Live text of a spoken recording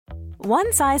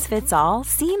One size fits all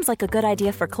seems like a good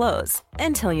idea for clothes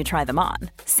until you try them on.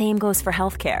 Same goes for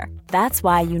healthcare. That's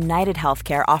why United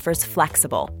Healthcare offers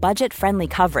flexible, budget-friendly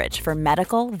coverage for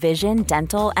medical, vision,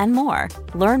 dental, and more.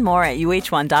 Learn more at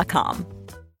uh1.com.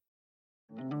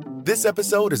 This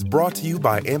episode is brought to you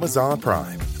by Amazon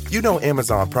Prime. You know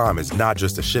Amazon Prime is not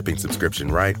just a shipping subscription,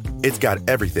 right? It's got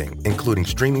everything, including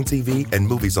streaming TV and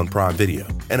movies on Prime Video.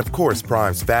 And of course,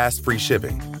 Prime's fast, free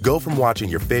shipping. Go from watching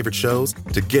your favorite shows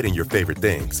to getting your favorite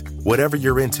things. Whatever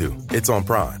you're into, it's on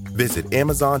Prime. Visit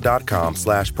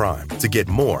amazon.com/Prime to get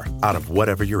more out of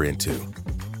whatever you're into.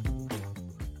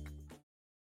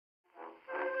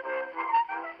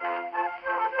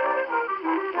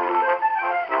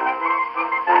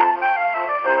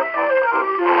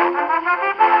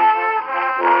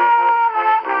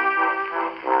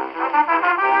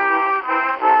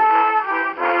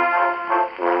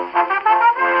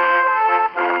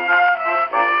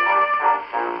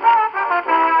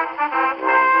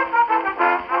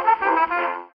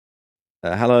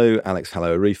 Hello, Alex.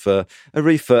 Hello, Arifa.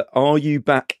 Arifa, are you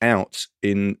back out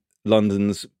in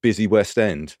London's busy West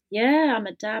End? Yeah, I'm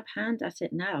a dab hand at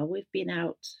it now. We've been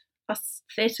out, us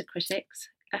theatre critics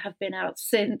have been out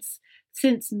since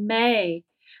May,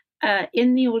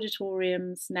 in the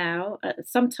auditoriums now,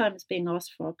 sometimes being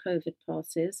asked for our COVID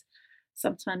passes,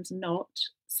 sometimes not.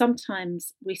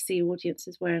 Sometimes we see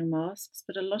audiences wearing masks,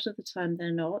 but a lot of the time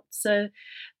they're not. So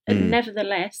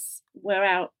nevertheless, we're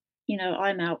out.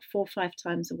 I'm out 4 or 5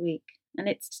 times a week, and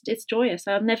it's joyous.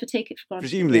 I'll never take it for granted.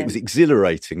 Presumably it was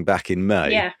exhilarating back in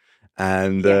May. Yeah.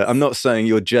 And I'm not saying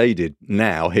you're jaded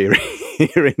now here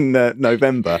in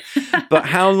November, but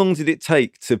how long did it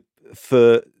take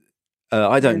for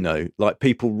I don't know, like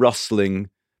people rustling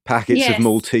packets of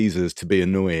Maltesers to be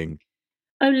annoying?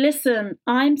 Oh, listen,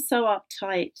 I'm so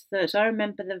uptight that I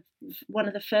remember one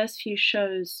of the first few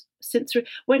shows since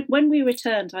when we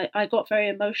returned, I got very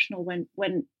emotional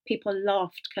when people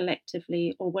laughed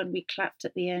collectively or when we clapped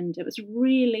at the end. It was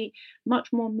really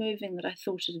much more moving than I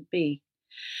thought it would be.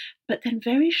 But then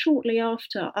very shortly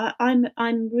after,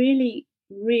 I'm really,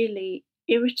 really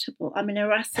irritable. I'm an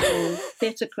irascible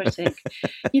theatre critic.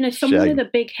 Someone with a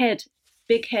big head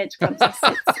comes and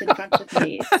sits in front of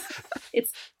me.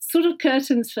 It's sort of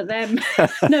curtains for them.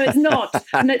 No, it's not.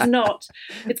 No, it's not.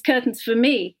 It's curtains for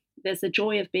me. There's the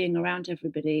joy of being around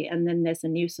everybody, and then there's the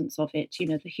nuisance of it,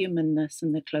 the humanness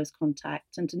and the close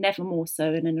contact, and never more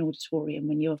so in an auditorium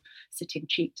when you're sitting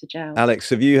cheek to jowl.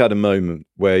 Alex, have you had a moment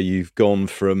where you've gone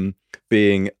from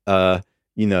being,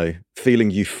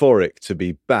 feeling euphoric to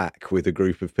be back with a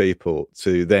group of people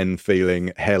to then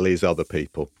feeling hell is other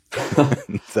people?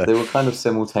 They were kind of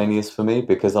simultaneous for me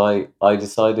because I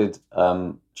decided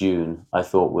June, I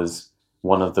thought, was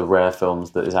one of the rare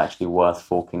films that is actually worth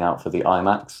forking out for the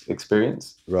IMAX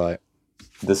experience. Right.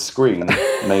 The screen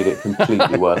made it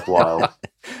completely worthwhile.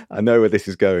 I know where this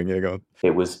is going. Yeah, go on.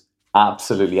 It was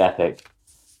absolutely epic.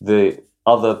 The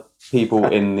other people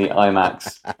in the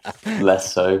IMAX,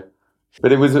 less so.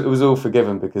 But it was all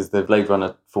forgiven because the Blade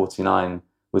Runner 49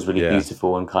 was really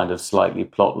beautiful and kind of slightly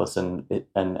plotless and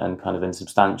kind of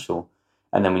insubstantial.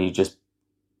 And then when you just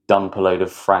dump a load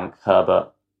of Frank Herbert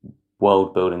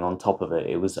world building on top of it,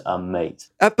 it was a mate.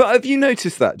 But have you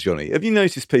noticed that, Johnny? Have you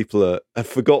noticed people have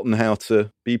forgotten how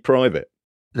to be private?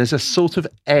 There's a sort of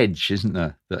edge, isn't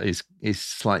there, that is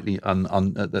slightly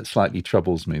that slightly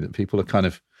troubles me. That people are kind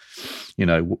of,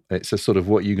 it's a sort of,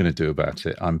 what are you going to do about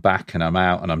it? I'm back and I'm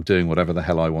out and I'm doing whatever the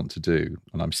hell I want to do,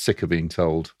 and I'm sick of being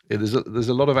told. There's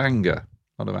a lot of anger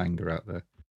out there.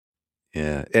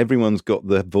 Yeah, everyone's got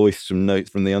the voice from Notes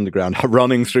from the Underground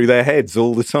running through their heads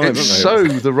all the time. It's so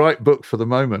the right book for the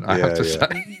moment, I have to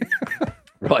say.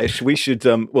 Right, we should.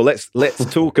 Let's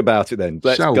talk about it then.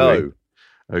 Let's Shall go.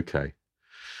 We? Okay.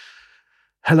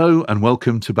 Hello and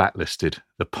welcome to Backlisted,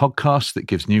 the podcast that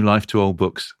gives new life to old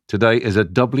books. Today is a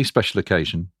doubly special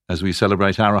occasion as we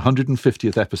celebrate our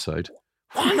 150th episode.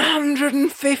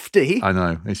 150? I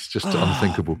know, it's just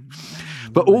unthinkable.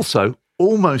 But also,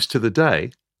 almost to the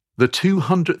day, the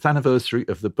 200th anniversary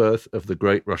of the birth of the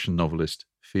great Russian novelist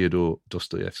Fyodor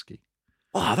Dostoevsky.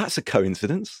 Wow, that's a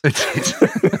coincidence.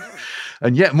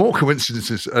 And yet more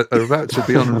coincidences are about to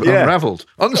be unravelled.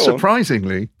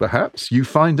 Unsurprisingly, perhaps, you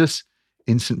find us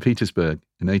in St. Petersburg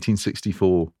in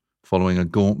 1864, following a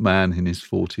gaunt man in his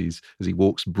 40s as he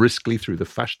walks briskly through the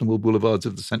fashionable boulevards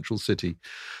of the central city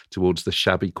towards the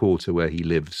shabby quarter where he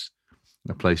lives,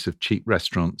 a place of cheap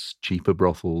restaurants, cheaper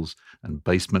brothels, and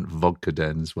basement vodka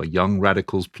dens where young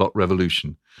radicals plot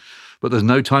revolution. But there's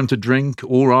no time to drink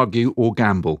or argue or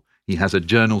gamble. He has a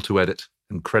journal to edit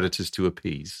and creditors to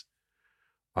appease.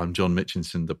 I'm John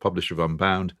Mitchinson, the publisher of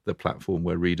Unbound, the platform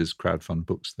where readers crowdfund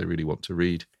books they really want to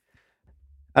read.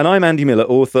 And I'm Andy Miller,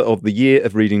 author of The Year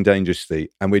of Reading Dangerously.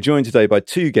 And we're joined today by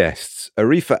two guests,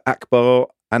 Arifa Akbar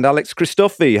and Alex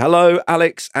Christofi. Hello,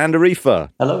 Alex and Arifa.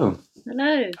 Hello.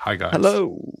 Hello. Hi, guys.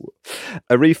 Hello.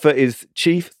 Arifa is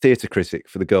chief theatre critic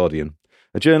for The Guardian.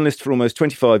 A journalist for almost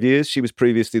 25 years, she was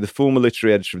previously the former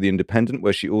literary editor of The Independent,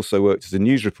 where she also worked as a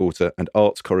news reporter and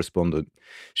arts correspondent.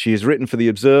 She has written for The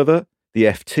Observer, The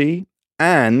FT,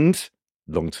 and,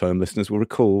 long-term listeners will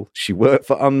recall, she worked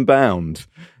for Unbound,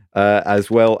 as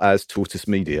well as Tortoise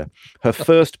Media. Her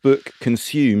first book,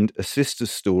 Consumed, a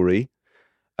sister's story,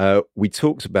 we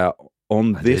talked about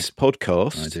on this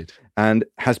podcast. I did. And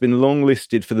has been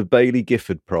longlisted for the Bailey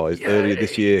Gifford Prize earlier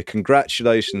this year.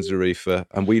 Congratulations, Arifa.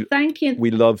 And Thank you.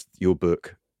 We loved your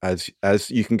book, as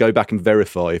you can go back and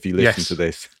verify if you listen to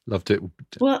this. Loved it.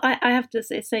 Well, I have to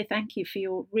say thank you for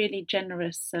your really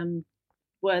generous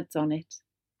words on it.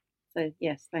 So,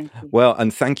 yes, thank you. Well,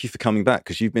 and thank you for coming back,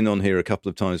 because you've been on here a couple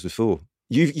of times before.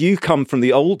 You come from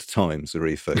the old times,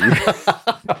 Arifa.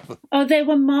 Oh, they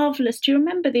were marvellous. Do you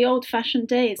remember the old-fashioned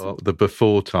days? Oh, the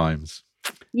before times.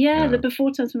 Yeah, the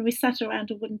before times when we sat around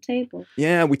a wooden table.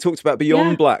 Yeah, we talked about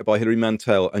Beyond Black by Hilary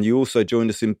Mantel, and you also joined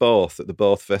us in Bath at the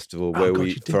Bath Festival,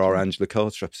 for our Angela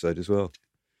Carter episode as well.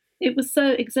 It was so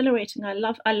exhilarating. I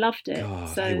loved it. God,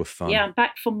 so they were fun. Yeah, I'm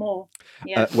back for more.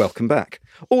 Yeah. Welcome back.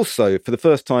 Also, for the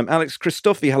first time, Alex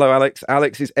Christofi. Hello, Alex.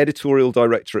 Alex is editorial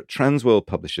director at Transworld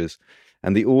Publishers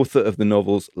and the author of the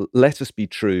novels Let Us Be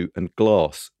True and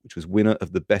Glass, which was winner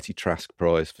of the Betty Trask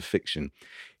Prize for Fiction.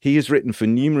 He has written for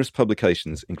numerous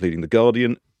publications, including The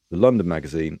Guardian, The London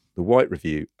Magazine, The White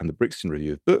Review, and the Brixton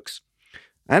Review of Books,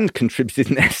 and contributed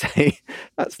an essay,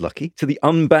 that's lucky, to the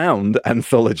Unbound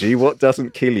anthology, What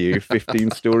Doesn't Kill You,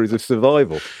 15 Stories of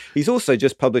Survival. He's also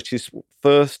just published his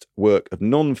first work of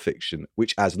non-fiction,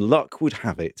 which, as luck would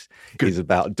have it, is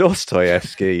about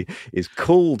Dostoevsky, is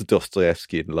called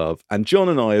Dostoevsky in Love. And John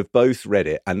and I have both read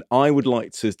it, and I would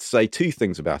like to say two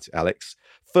things about it, Alex.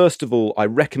 First of all, I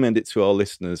recommend it to our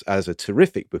listeners as a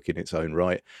terrific book in its own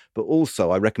right, but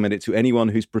also I recommend it to anyone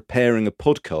who's preparing a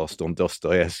podcast on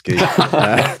Dostoevsky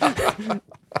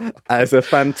as a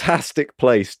fantastic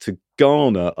place to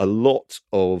garner a lot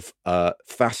of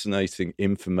fascinating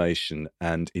information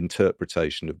and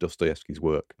interpretation of Dostoevsky's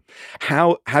work.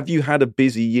 How have you had a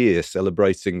busy year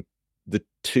celebrating the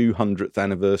 200th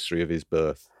anniversary of his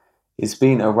birth? It's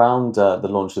been around the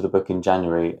launch of the book in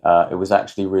January. It was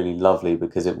actually really lovely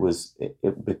because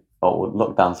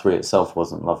lockdown 3 itself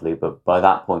wasn't lovely, but by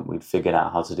that point we'd figured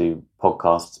out how to do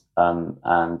podcasts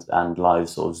and live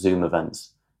sort of Zoom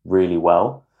events really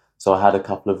well. So I had a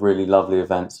couple of really lovely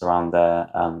events around there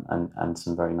and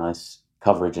some very nice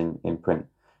coverage in print.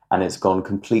 And it's gone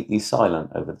completely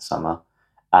silent over the summer.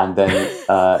 And then,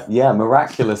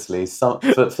 miraculously,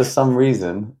 for some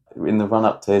reason, in the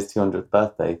run-up to his 200th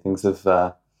birthday, things have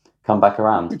come back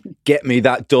around. Get me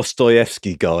that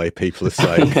Dostoevsky guy, people are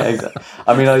saying. Yeah, exactly.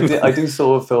 I mean, I do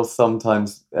sort of feel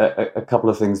sometimes a couple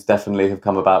of things definitely have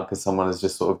come about because someone has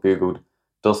just sort of Googled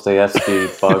Dostoevsky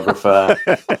biographer,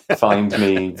 find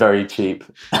me, very cheap.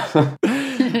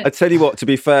 I tell you what, to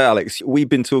be fair, Alex, we've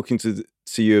been talking to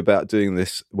you about doing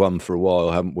this one for a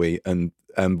while, haven't we? And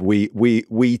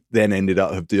we then ended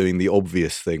up doing the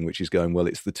obvious thing, which is going, well,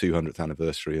 it's the 200th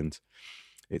anniversary and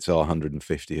it's our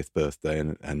 150th birthday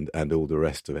and all the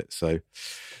rest of it. So,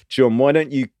 John, why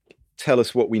don't you tell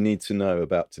us what we need to know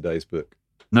about today's book?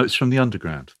 Notes from the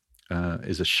Underground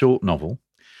is a short novel,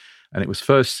 and it was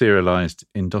first serialized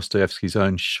in Dostoevsky's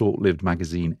own short-lived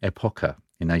magazine Epocha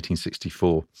in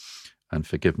 1864, and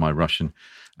forgive my Russian,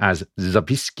 as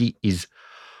Zapiski iz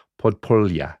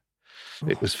Podpolya.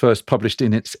 It was first published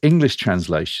in its English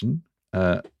translation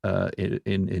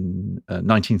in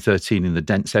 1913 in the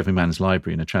Dents Everyman's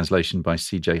Library in a translation by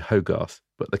C.J. Hogarth.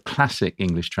 But the classic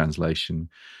English translation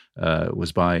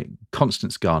was by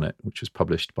Constance Garnett, which was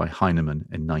published by Heinemann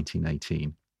in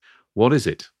 1918. What is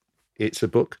it? It's a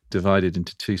book divided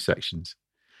into two sections,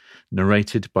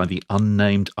 narrated by the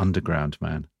unnamed underground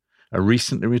man, a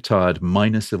recently retired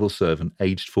minor civil servant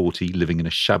aged 40 living in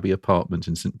a shabby apartment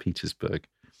in St. Petersburg.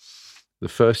 The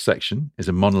first section is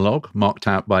a monologue marked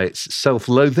out by its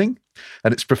self-loathing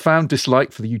and its profound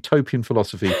dislike for the utopian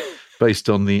philosophy based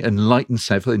on the enlightened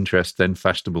self-interest then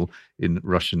fashionable in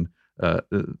Russian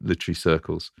literary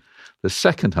circles. The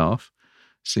second half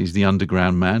sees the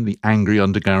underground man, the angry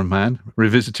underground man,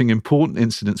 revisiting important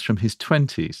incidents from his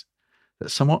 20s that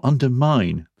somewhat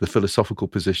undermine the philosophical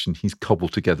position he's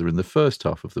cobbled together in the first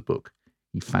half of the book.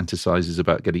 He fantasizes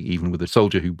about getting even with a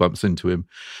soldier who bumps into him,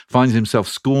 finds himself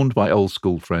scorned by old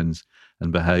school friends,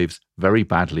 and behaves very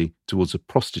badly towards a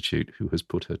prostitute who has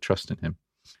put her trust in him.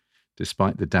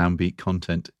 Despite the downbeat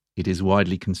content, it is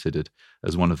widely considered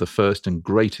as one of the first and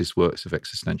greatest works of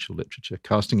existential literature,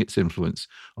 casting its influence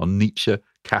on Nietzsche,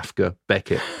 Kafka,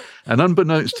 Beckett, and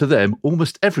unbeknownst to them,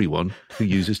 almost everyone who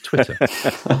uses Twitter.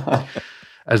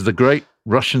 As the great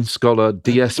Russian scholar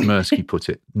D.S. Mirsky put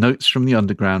it, Notes from the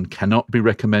Underground cannot be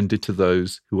recommended to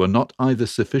those who are not either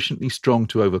sufficiently strong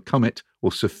to overcome it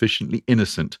or sufficiently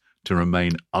innocent to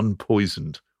remain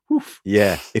unpoisoned. Oof.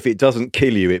 Yeah, if it doesn't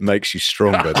kill you, it makes you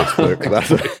stronger, this book.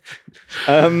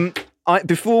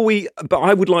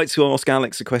 I would like to ask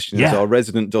Alex a question as our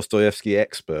resident Dostoevsky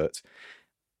expert.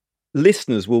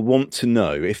 Listeners will want to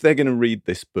know, if they're going to read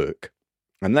this book,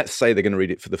 and let's say they're going to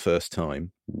read it for the first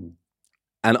time,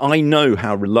 and I know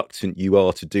how reluctant you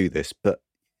are to do this, but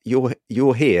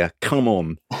you're here. Come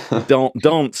on,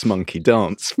 dance, monkey,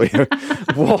 dance.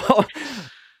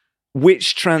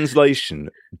 Which translation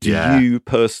do you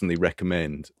personally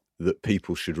recommend that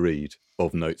people should read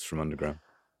of Notes from Underground?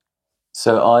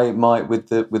 So I might, with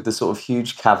the sort of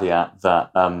huge caveat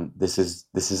that this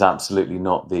is absolutely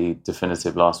not the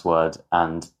definitive last word,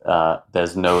 and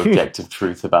there's no objective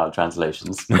truth about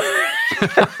translations.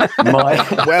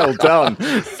 Well done,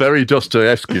 very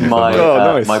Dostoevsky. My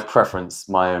nice.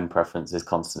 my own preference is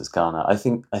Constance Garner. I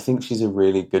think she's a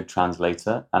really good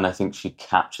translator, and I think she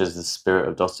captures the spirit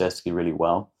of Dostoevsky really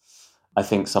well. I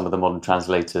think some of the modern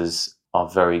translators are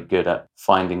very good at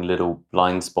finding little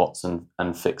blind spots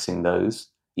and fixing those.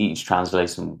 Each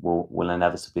translation will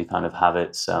inevitably kind of have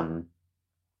its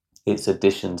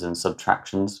additions and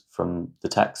subtractions from the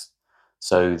text.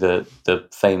 So the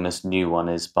famous new one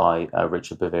is by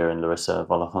Richard Bevere and Larissa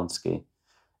Volokhonsky,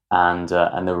 and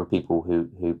there are people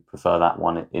who prefer that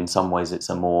one. In some ways, it's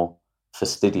a more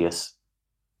fastidious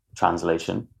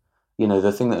translation. You know,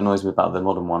 the thing that annoys me about the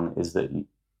modern one is that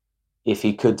if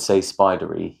he could say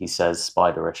spidery, he says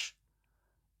spiderish.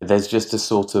 There's just a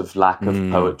sort of lack of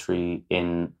poetry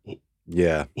in.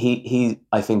 Yeah, he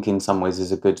I think in some ways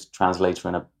is a good translator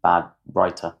and a bad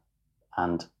writer,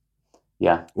 and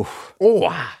yeah.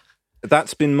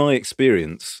 That's been my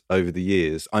experience over the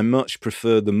years. I much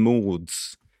prefer the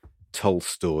Maud's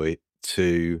Tolstoy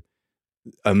to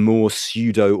a more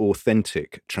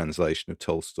pseudo-authentic translation of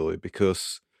Tolstoy,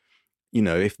 because, you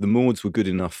know, if the Maud's were good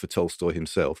enough for Tolstoy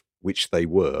himself, which they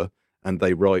were, and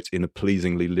they write in a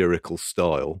pleasingly lyrical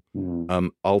style,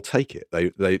 I'll take it.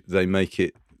 They make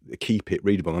it, keep it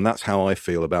readable, and that's how I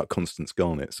feel about Constance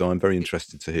Garnett. So I'm very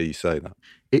interested to hear you say that.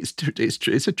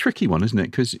 It's a tricky one, isn't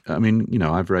it? Because I mean, you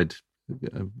know, I've read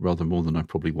rather more than I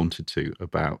probably wanted to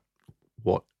about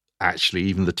what actually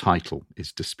even the title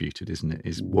is disputed, isn't it?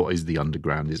 Is what is the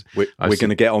underground? We're going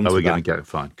to get on. Oh, we're going to get it.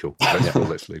 Fine, cool.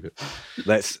 Let's leave it.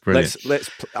 Let's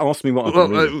ask me what I've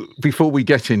been reading. Before we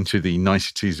get into the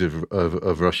niceties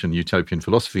of Russian utopian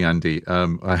philosophy, Andy,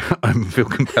 I feel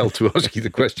compelled to ask you the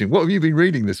question: what have you been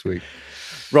reading this week?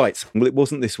 Right. Well, it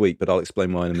wasn't this week, but I'll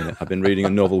explain why in a minute. I've been reading a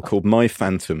novel called My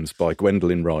Phantoms by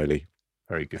Gwendolyn Riley.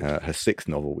 Very good. Her sixth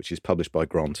novel, which is published by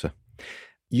Granta.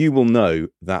 You will know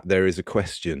that there is a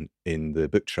question in the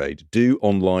book trade: do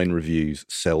online reviews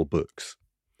sell books?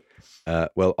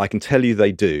 Well, I can tell you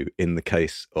they do in the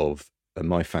case of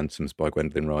My Phantoms by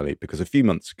Gwendolyn Riley, because a few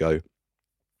months ago,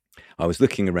 I was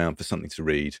looking around for something to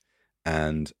read,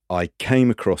 and I came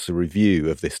across a review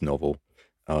of this novel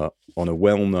on a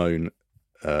well-known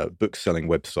book-selling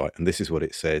website, and this is what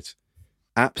it said: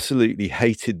 absolutely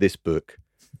hated this book,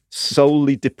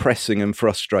 solely depressing and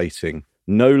frustrating,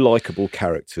 no likeable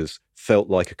characters, felt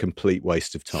like a complete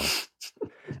waste of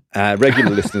time. Regular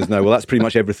listeners know, well, that's pretty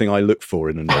much everything I look for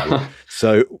in a novel.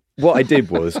 So what I did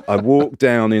was I walked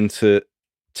down into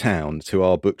town to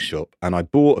our bookshop and I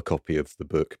bought a copy of the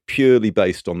book purely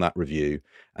based on that review,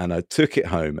 and I took it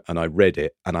home and I read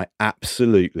it and I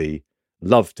absolutely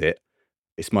loved it.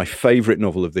 It's my favourite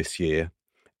novel of this year.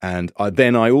 And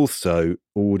I also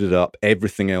ordered up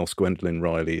everything else Gwendolyn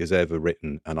Riley has ever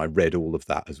written, and I read all of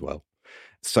that as well.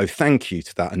 So thank you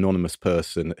to that anonymous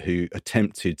person who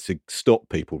attempted to stop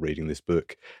people reading this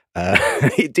book.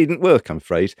 It didn't work, I'm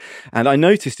afraid. And I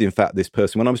noticed, in fact, this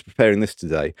person, when I was preparing this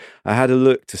today, I had a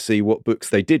look to see what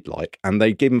books they did like, and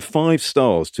they'd given 5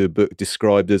 stars to a book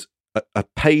described as a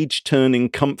page-turning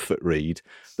comfort read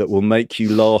that will make you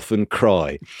laugh and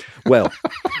cry. Well,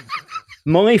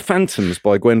 My Phantoms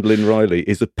by Gwendolyn Riley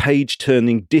is a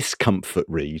page-turning discomfort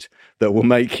read that will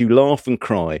make you laugh and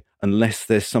cry unless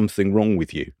there's something wrong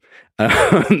with you.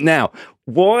 Now,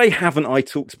 why haven't I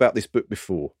talked about this book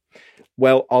before?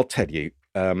 Well, I'll tell you.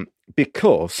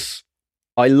 Because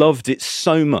I loved it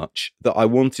so much that I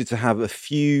wanted to have a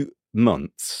few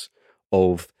months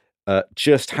of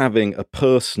just having a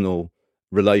personal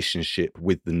relationship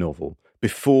with the novel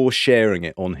before sharing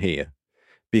it on here,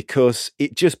 because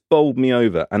it just bowled me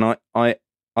over, and I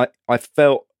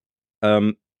felt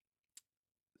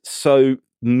so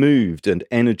moved and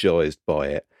energized by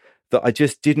it that I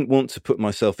just didn't want to put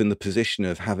myself in the position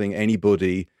of having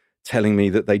anybody telling me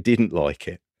that they didn't like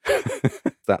it.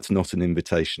 That's not an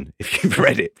invitation. If you've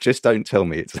read it, just don't tell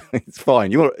me. It's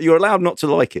fine. You're allowed not to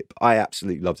like it. But I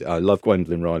absolutely loved it. I love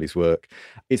Gwendolyn Riley's work.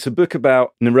 It's a book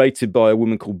narrated by a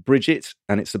woman called Bridget,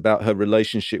 and it's about her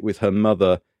relationship with her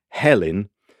mother, Helen,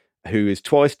 who is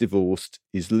twice divorced,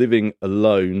 is living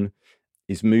alone,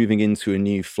 is moving into a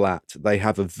new flat. They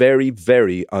have a very,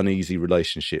 very uneasy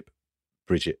relationship,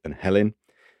 Bridget and Helen.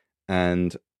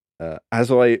 And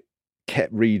as I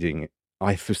kept reading,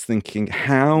 I was thinking,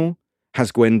 how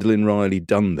has Gwendolyn Riley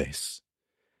done this?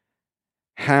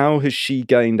 How has she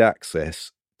gained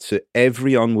access to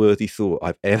every unworthy thought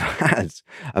I've ever had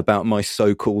about my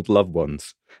so-called loved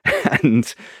ones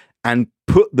and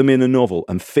put them in a novel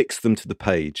and fix them to the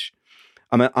page?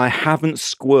 I mean, I haven't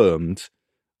squirmed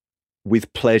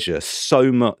with pleasure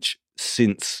so much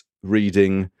since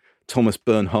reading Thomas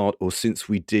Bernhardt, or since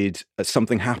we did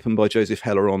Something Happened by Joseph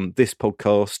Heller on this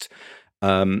podcast.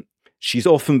 She's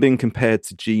often been compared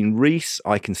to Jean Rhys.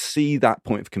 I can see that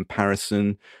point of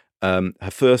comparison. Her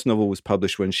first novel was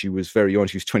published when she was very young.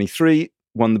 She was 23,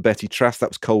 won the Betty Trask. That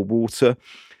was Cold Water.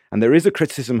 And there is a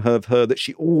criticism of her that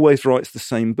she always writes the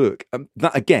same book.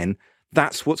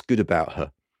 That's what's good about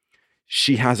her.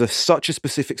 She has such a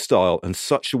specific style and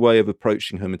such a way of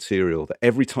approaching her material that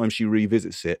every time she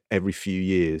revisits it, every few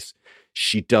years,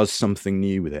 she does something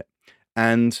new with it.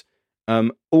 And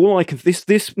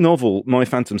this novel, My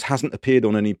Phantoms, hasn't appeared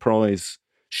on any prize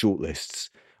shortlists,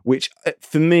 which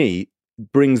for me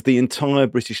brings the entire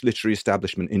British literary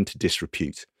establishment into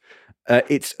disrepute.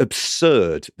 It's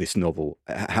absurd this novel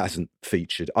hasn't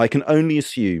featured. I can only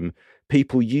assume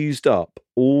people used up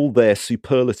all their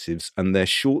superlatives and their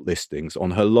shortlistings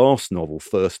on her last novel,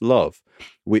 First Love,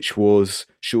 which was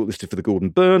shortlisted for the Gordon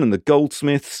Byrne and the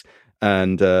Goldsmiths,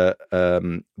 and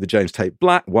the James Tate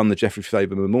Black, won the Geoffrey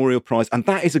Faber Memorial Prize. And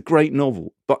that is a great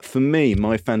novel. But for me,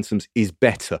 My Phantoms is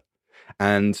better.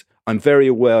 And I'm very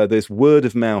aware there's word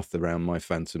of mouth around My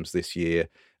Phantoms this year.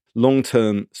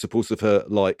 Long-term supporters of her,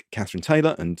 like Catherine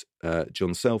Taylor and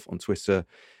John Self on Twitter,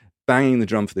 banging the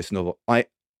drum for this novel.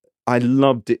 I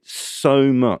loved it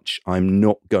so much, I'm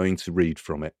not going to read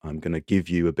from it. I'm going to give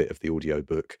you a bit of the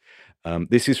audiobook.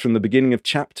 This is from the beginning of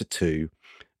chapter 2,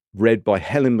 read by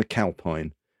Helen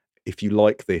McAlpine. If you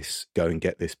like this, go and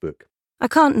get this book. I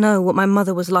can't know what my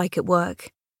mother was like at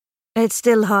work. It's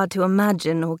still hard to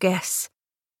imagine or guess.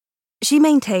 She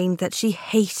maintained that she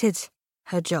hated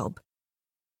her job.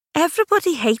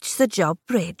 "Everybody hates the job,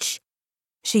 Bridge,"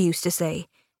 she used to say.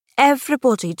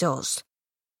 "Everybody does."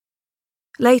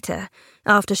 Later,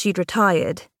 after she'd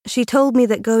retired, she told me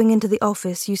that going into the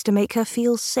office used to make her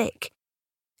feel sick.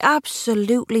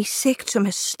 Absolutely sick to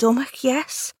my stomach,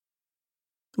 yes.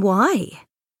 "Why?"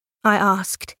 I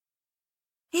asked.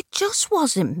 "It just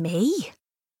wasn't me,"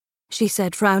 she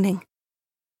said, frowning.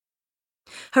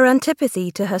 Her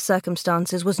antipathy to her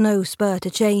circumstances was no spur to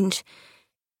change.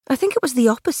 I think it was the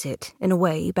opposite, in a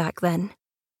way, back then.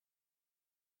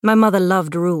 My mother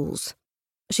loved rules.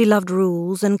 She loved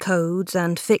rules and codes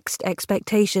and fixed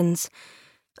expectations.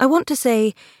 I want to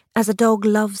say, as a dog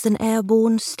loves an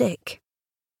airborne stick.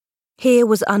 Here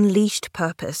was unleashed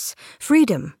purpose,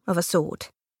 freedom of a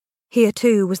sort. Here,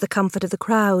 too, was the comfort of the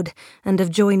crowd and of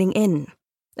joining in,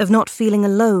 of not feeling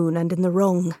alone and in the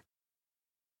wrong.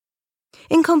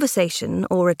 In conversation,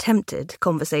 or attempted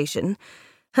conversation,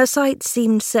 her sights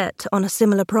seemed set on a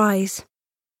similar prize.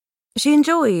 She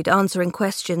enjoyed answering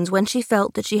questions when she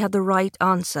felt that she had the right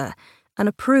answer, an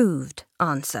approved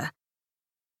answer.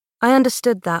 I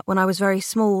understood that when I was very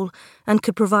small and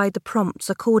could provide the prompts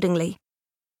accordingly.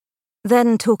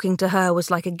 Then talking to her was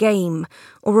like a game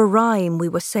or a rhyme we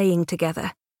were saying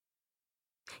together.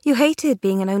 "You hated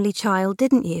being an only child,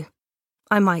 didn't you?"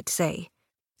 I might say.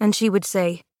 And she would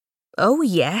say, "Oh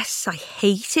yes, I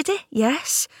hated it,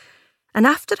 yes. And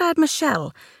after I had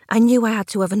Michelle, I knew I had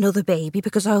to have another baby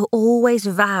because I always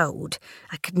vowed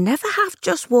I could never have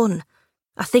just one.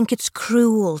 I think it's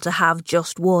cruel to have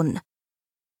just one."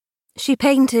 She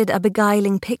painted a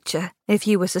beguiling picture, if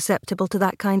you were susceptible to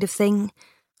that kind of thing.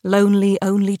 Lonely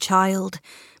only child,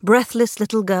 breathless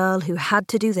little girl who had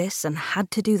to do this and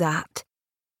had to do that.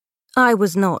 I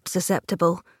was not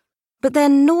susceptible, but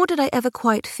then nor did I ever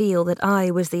quite feel that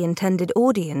I was the intended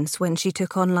audience when she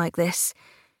took on like this.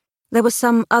 There was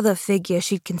some other figure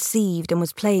she'd conceived and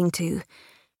was playing to.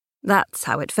 That's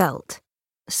how it felt.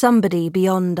 somebody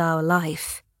beyond our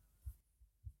life.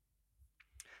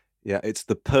 Yeah, it's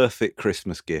the perfect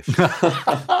Christmas gift.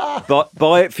 But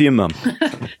buy it for your mum.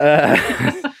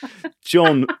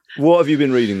 John, what have you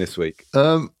been reading this week?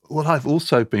 Well, I've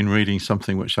also been reading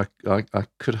something which I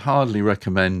could hardly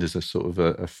recommend as a sort of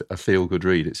a feel-good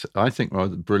read. It's, I think,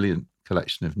 rather a brilliant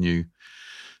collection of new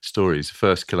stories.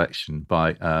 First collection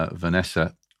by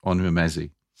Vanessa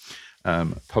Onumezi,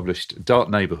 published Dark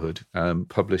Neighborhood,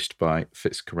 published by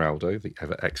Fitzcarraldo, the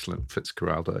ever excellent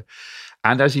Fitzcarraldo.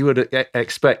 And as you would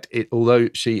expect, although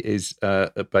she is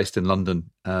based in London,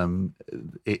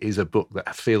 it is a book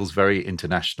that feels very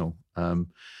international.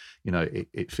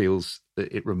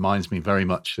 It reminds me very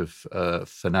much of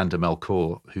Fernanda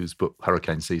Melchor, whose book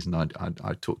Hurricane Season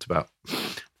I talked about.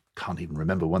 Can't even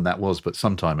remember when that was, but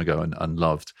some time ago, and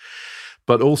loved.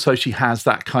 But also she has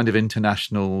that kind of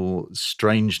international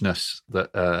strangeness that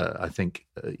I think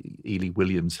Ely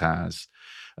Williams has.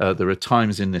 There are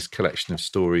times in this collection of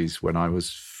stories when I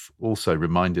was also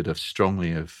reminded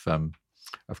strongly of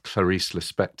Clarice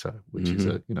Lispector, which is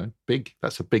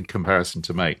that's a big comparison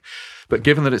to make. But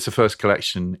given that it's a first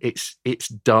collection, it's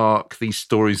dark. These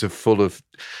stories are full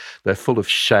of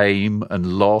shame and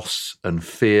loss and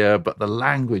fear, but the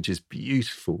language is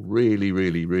beautiful, really,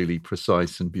 really, really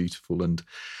precise and beautiful and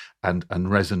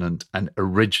resonant and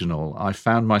original. I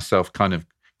found myself kind of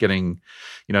getting,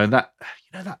 that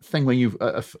thing when you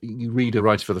read a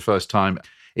writer for the first time,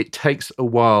 it takes a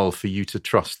while for you to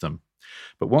trust them.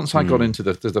 But once I got into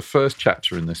the first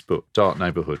chapter in this book, Dark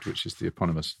Neighborhood, which is the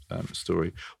eponymous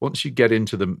story, once you get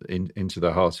into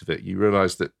the heart of it, you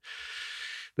realise that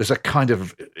there's a kind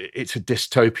of, it's a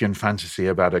dystopian fantasy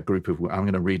about a group of, I'm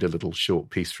going to read a little short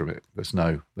piece from it. There's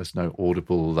no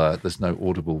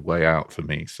audible way out for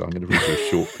me, so I'm going to read you a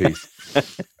short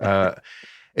piece.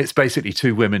 It's basically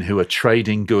two women who are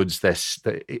trading goods.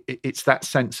 It's that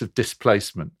sense of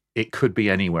displacement. It could be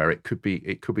anywhere. It could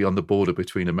be on the border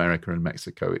between America and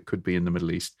Mexico. It could be in the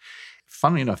Middle East.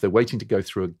 Funnily enough, they're waiting to go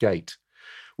through a gate,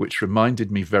 which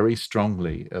reminded me very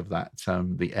strongly of that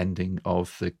the ending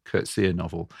of the Coetzee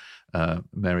novel,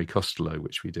 Mary Costello,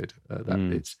 which we did.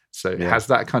 It has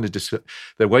that kind of.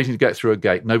 They're waiting to get through a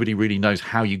gate. Nobody really knows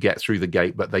how you get through the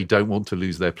gate, but they don't want to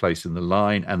lose their place in the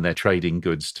line, and they're trading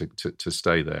goods to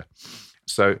stay there.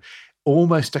 So.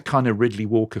 Almost a kind of Ridley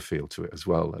Walker feel to it as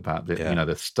well, about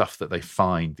the stuff that they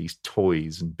find, these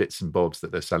toys and bits and bobs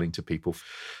that they're selling to people.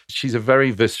 She's a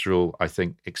very visceral, I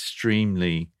think,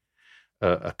 extremely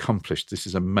accomplished. This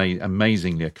is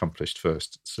amazingly accomplished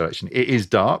first selection. It is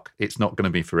dark. It's not going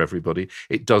to be for everybody.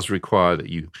 It does require that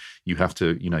you have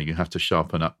to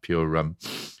sharpen up your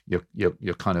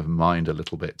kind of mind a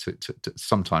little bit to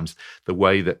sometimes the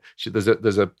way that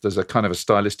there's a kind of a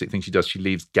stylistic thing she does. She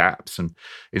leaves gaps, and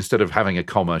instead of having a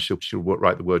comma, she'll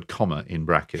write the word comma in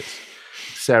brackets.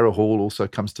 Sarah Hall also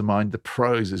comes to mind. The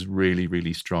prose is really,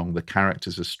 really strong. The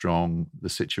characters are strong. The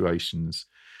situations.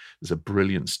 There's a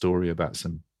brilliant story about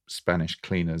some Spanish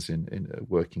cleaners in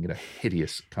working in a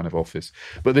hideous kind of office.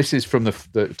 But this is from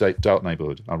the Dark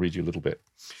Neighborhood. I'll read you a little bit.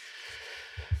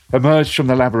 Emerged from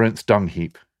the labyrinth dung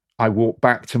heap. I walked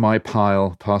back to my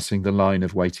pile, passing the line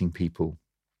of waiting people.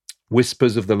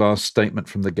 Whispers of the last statement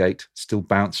from the gate still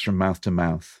bounce from mouth to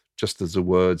mouth, just as the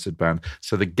words had bound.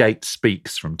 So the gate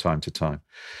speaks from time to time.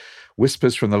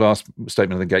 Whispers from the last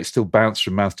statement of the gate still bounce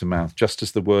from mouth to mouth, just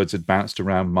as the words had bounced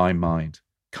around my mind.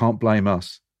 Can't blame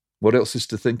us. What else is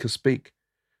to think or speak?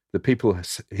 The people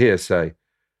here say,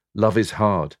 love is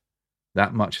hard.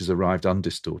 That much has arrived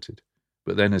undistorted.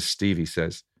 But then, as Stevie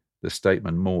says, the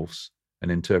statement morphs, and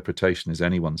interpretation is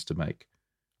anyone's to make.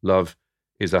 Love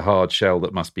is a hard shell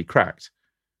that must be cracked.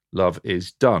 Love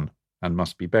is done and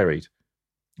must be buried.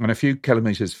 And a few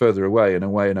kilometres further away and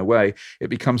away and away, it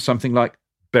becomes something like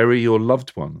bury your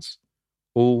loved ones,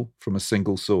 all from a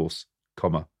single source,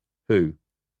 comma, who?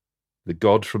 The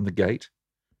God from the gate?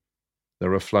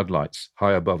 There are floodlights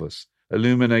high above us,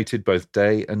 illuminated both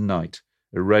day and night,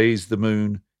 erase the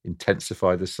moon,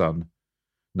 intensify the sun.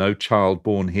 No child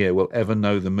born here will ever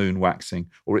know the moon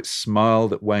waxing, or its smile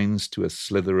that wanes to a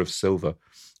slither of silver.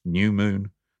 New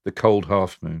moon, the cold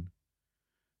half moon.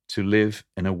 To live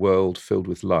in a world filled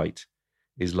with light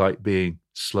is like being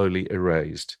slowly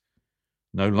erased,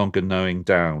 no longer knowing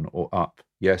down or up,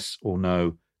 yes or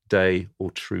no, day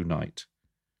or true night.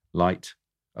 Light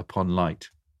upon light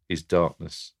is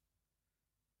darkness.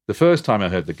 The first time I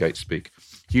heard the gate speak,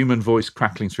 human voice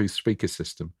crackling through the speaker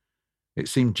system, it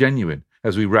seemed genuine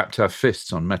as we rapped our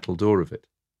fists on metal door of it.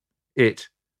 It,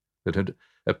 that had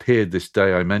appeared this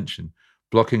day I mention,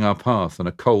 blocking our path on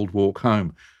a cold walk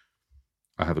home.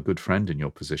 I have a good friend in your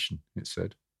position, it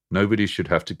said. Nobody should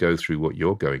have to go through what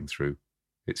you're going through.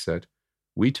 it said.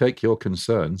 "We take your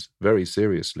concerns very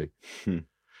seriously."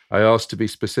 I asked to be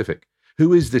specific.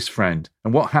 Who is this friend,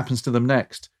 and what happens to them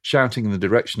next? Shouting in the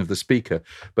direction of the speaker,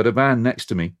 but a man next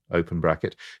to me, open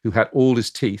bracket, who had all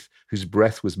his teeth, whose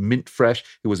breath was mint fresh,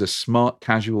 who was a smart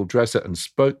casual dresser and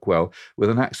spoke well, with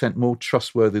an accent more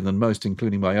trustworthy than most,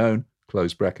 including my own,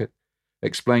 close bracket,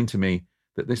 explained to me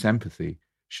that this empathy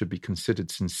should be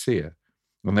considered sincere,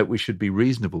 and that we should be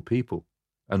reasonable people,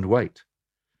 and wait.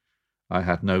 I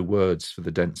had no words for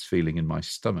the dense feeling in my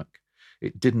stomach.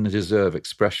 It didn't deserve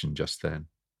expression just then.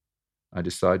 I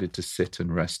decided to sit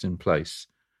and rest in place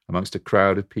amongst a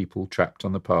crowd of people trapped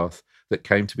on the path that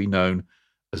came to be known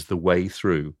as the way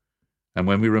through. And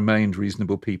when we remained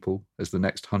reasonable people, as the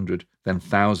next 100, then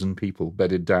 1,000 people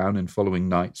bedded down in following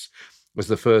nights, as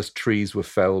the first trees were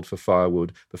felled for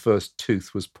firewood, the first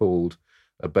tooth was pulled,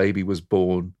 a baby was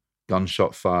born,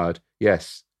 gunshot fired,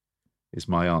 yes, is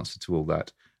my answer to all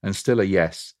that. And still a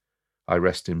yes. I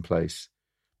rest in place,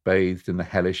 bathed in the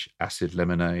hellish acid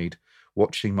lemonade,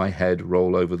 watching my head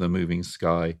roll over the moving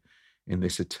sky in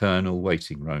this eternal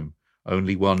waiting room,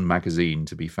 only one magazine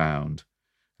to be found.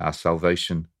 Our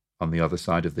salvation on the other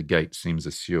side of the gate seems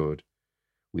assured.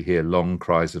 We hear long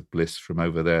cries of bliss from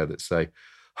over there that say,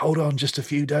 "Hold on just a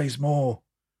few days more."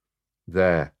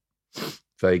 There,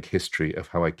 vague history of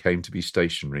how I came to be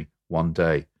stationary one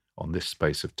day on this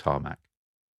space of tarmac.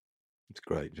 It's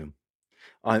great, John.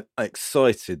 I'm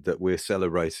excited that we're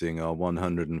celebrating our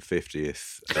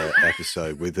 150th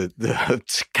episode with the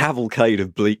cavalcade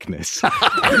of bleakness.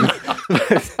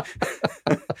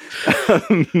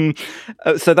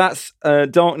 So that's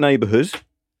Dark Neighborhood.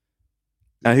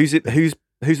 Who's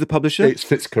the publisher? It's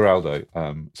Fitzcarraldo.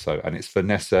 And it's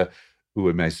Vanessa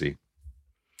Uemezi.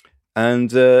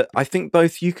 And I think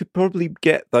both you could probably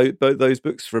get both those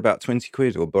books for about 20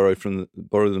 quid or borrow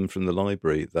them from the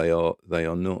library. They are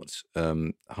not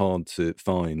hard to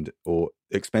find or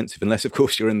expensive, unless of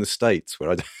course you're in the States,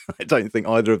 where I don't think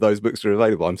either of those books are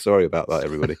available. I'm sorry about that,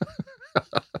 everybody.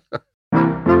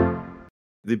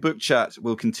 The book chat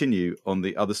will continue on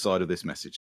the other side of this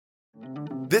message.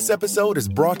 This episode is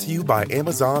brought to you by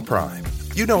Amazon Prime.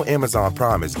 You know Amazon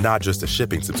Prime is not just a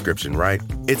shipping subscription, right?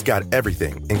 It's got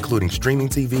everything, including streaming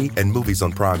TV and movies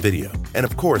on Prime Video. And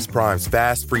of course, Prime's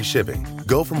fast, free shipping.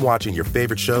 Go from watching your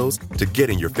favorite shows to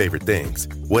getting your favorite things.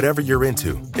 Whatever you're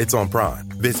into, it's on Prime.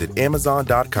 Visit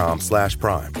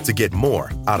Amazon.com/Prime to get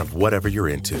more out of whatever you're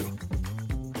into.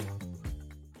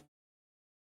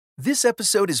 This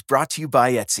episode is brought to you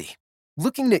by Etsy.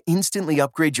 Looking to instantly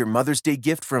upgrade your Mother's Day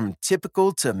gift from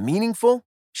typical to meaningful?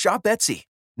 Shop Etsy.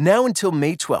 Now until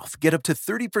May 12th, get up to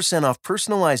 30% off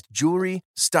personalized jewelry,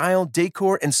 style,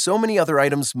 decor, and so many other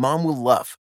items Mom will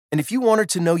love. And if you want her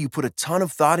to know you put a ton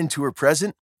of thought into her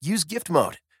present, use Gift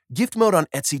Mode. Gift Mode on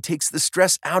Etsy takes the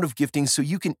stress out of gifting so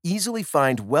you can easily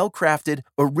find well-crafted,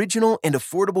 original, and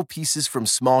affordable pieces from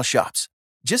small shops.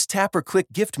 Just tap or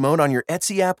click Gift Mode on your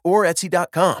Etsy app or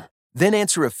Etsy.com. Then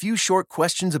answer a few short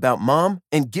questions about Mom,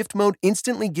 and Gift Mode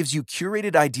instantly gives you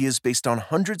curated ideas based on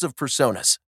hundreds of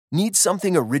personas. Need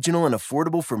something original and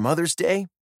affordable for Mother's Day?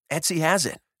 Etsy has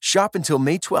it. Shop until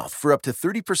May 12th for up to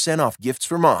 30% off gifts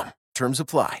for Mom. Terms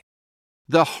apply.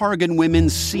 The Hargan women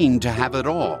seemed to have it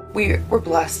all. We were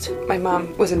blessed. My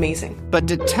mom was amazing. But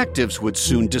detectives would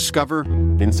soon discover...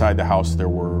 Inside the house, there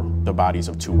were the bodies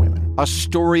of 2 women. A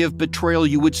story of betrayal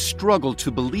you would struggle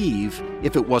to believe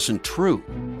if it wasn't true.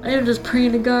 I am just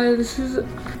praying to God, this is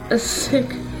a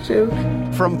sick joke.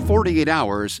 From 48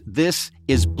 Hours, this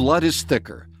is Blood is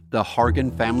Thicker, the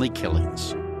Hargan Family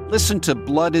Killings. Listen to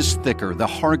Blood is Thicker, the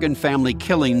Hargan Family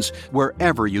Killings,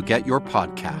 wherever you get your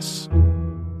podcasts.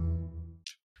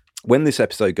 When this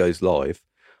episode goes live,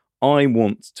 I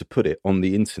want to put it on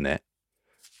the internet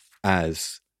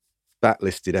as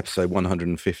backlisted episode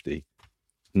 150,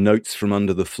 Notes from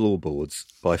Under the Floorboards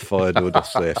by Fyodor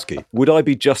Dostoevsky. Would I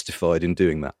be justified in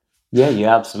doing that? Yeah, you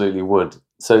absolutely would.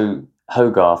 So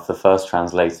Hogarth, the first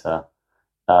translator,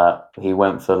 he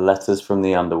went for Letters from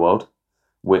the Underworld,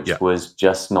 which was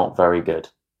just not very good.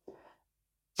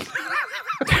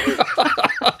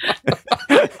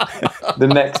 The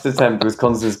next attempt was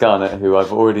Constance Garnett, who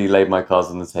I've already laid my cards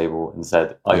on the table and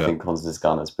said, I think Constance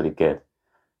Garnett's pretty good.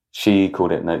 She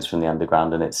called it Notes from the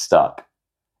Underground, and it stuck.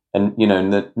 And, you know,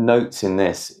 the notes in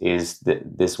this is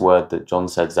this word that John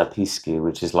said, zapiski,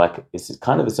 which is like, it's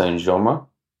kind of its own genre.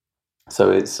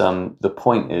 So it's the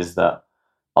point is that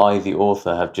I, the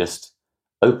author, have just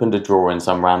opened a drawer in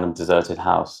some random deserted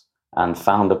house and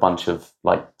found a bunch of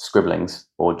like scribblings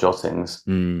or jottings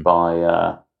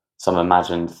by some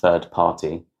imagined third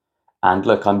party. And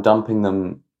look, I'm dumping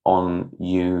them on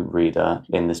you, reader,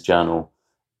 in this journal.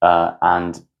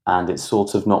 And and it's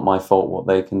sort of not my fault what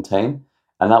they contain.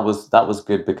 And that was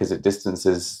good because it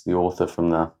distances the author from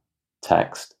the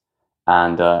text,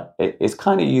 and it's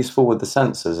kind of useful with the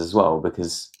censors as well,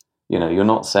 because you're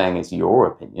not saying it's your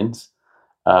opinions.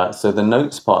 So the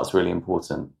notes part's really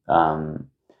important.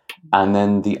 And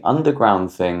then the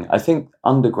underground thing, I think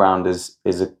underground is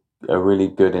a really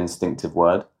good instinctive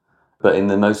word, but in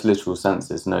the most literal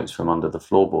sense, it's notes from under the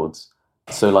floorboards.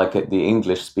 So like the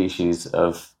English species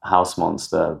of house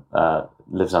monster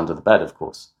lives under the bed, of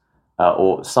course,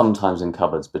 or sometimes in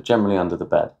cupboards, but generally under the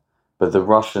bed. But the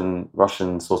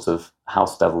Russian sort of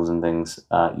house devils and things,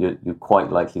 you're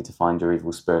quite likely to find your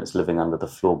evil spirits living under the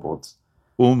floorboards.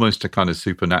 Almost a kind of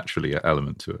supernaturally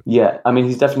element to it. Yeah, I mean,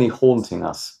 he's definitely haunting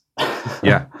us.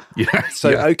 Yeah.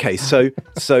 Okay, so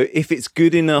if it's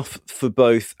good enough for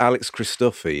both Alex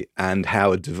Christofi and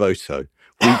Howard Devoto,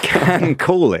 we can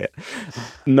call it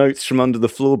Notes from Under the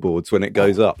Floorboards when it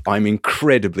goes up. I'm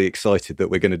incredibly excited that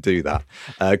we're going to do that.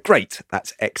 Great,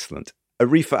 that's excellent.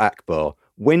 Arifa Akbar,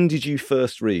 when did you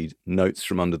first read Notes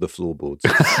from Under the Floorboards?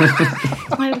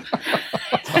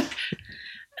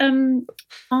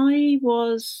 I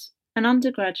was an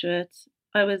undergraduate.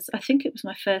 I think it was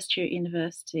my first year at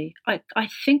university. I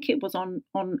think it was on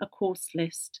a course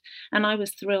list, and I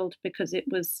was thrilled because it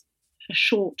was a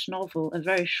short novel, a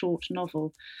very short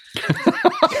novel.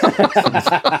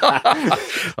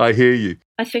 I hear you.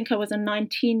 I think I was a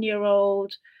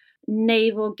 19-year-old,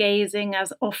 navel-gazing,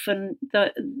 as often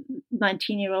the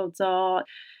 19-year-olds are,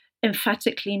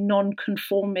 emphatically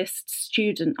non-conformist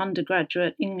student,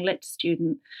 undergraduate English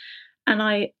student. And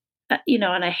I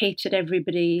hated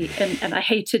everybody, and I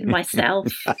hated myself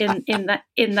in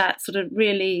that sort of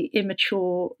really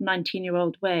immature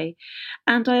 19-year-old way.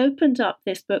 And I opened up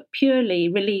this book purely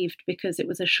relieved because it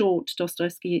was a short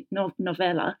Dostoevsky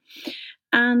novella,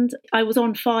 and I was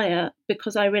on fire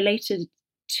because I related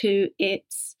to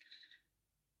its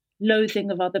loathing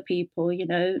of other people,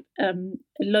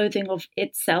 loathing of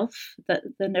itself, that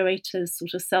the narrator's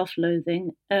sort of self-loathing,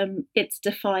 its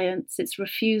defiance, its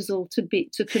refusal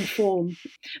to conform,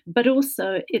 but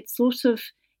also its sort of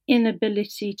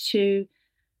inability to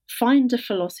find a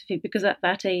philosophy, because at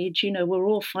that age, we're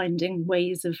all finding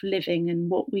ways of living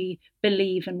and what we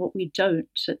believe and what we don't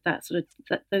at that sort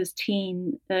of those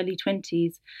teen, early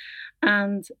 20s.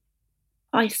 And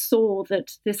I saw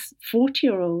that this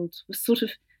 40-year-old was sort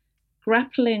of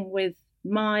grappling with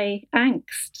my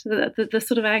angst, the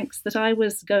sort of angst that I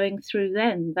was going through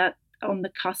then, that on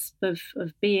the cusp of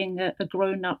being a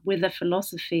grown-up with a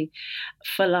philosophy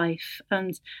for life.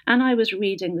 And I was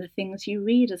reading the things you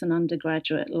read as an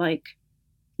undergraduate, like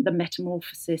The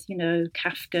Metamorphosis,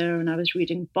 Kafka, and I was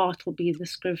reading Bartleby the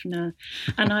Scrivener,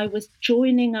 and I was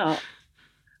joining up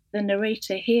the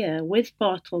narrator here with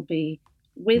Bartleby,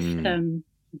 with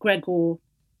Gregor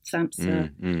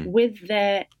Samsa, with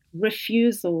their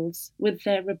refusals, with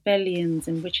their rebellions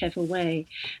in whichever way.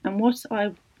 And what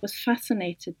I was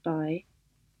fascinated by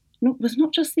was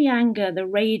not just the anger, the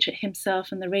rage at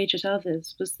himself and the rage at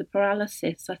others, was the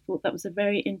paralysis. I thought that was a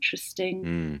very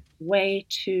interesting way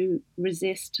to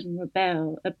resist and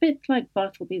rebel, a bit like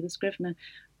Bartleby the Scrivener,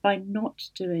 by not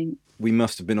doing. We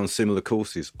must have been on similar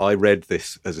courses. I read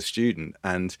this as a student,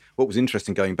 and what was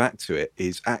interesting going back to it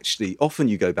is actually often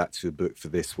you go back to a book for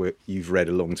this where you've read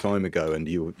a long time ago and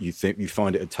you think you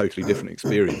find it a totally different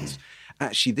experience.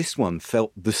 Actually, this one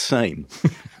felt the same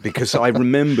because I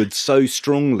remembered so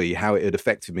strongly how it had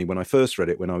affected me when I first read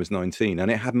it when I was 19,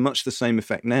 and it had much the same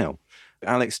effect now.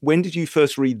 Alex, when did you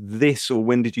first read this, or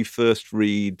when did you first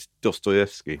read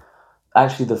Dostoevsky?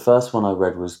 Actually, the first one I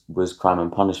read was Crime and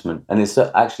Punishment. And it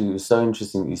was so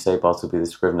interesting that you say Bartleby the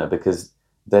Scrivener, because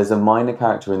there's a minor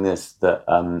character in this that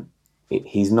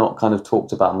he's not kind of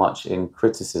talked about much in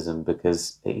criticism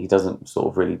because he doesn't sort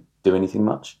of really do anything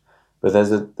much. But there's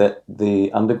the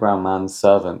underground man's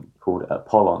servant called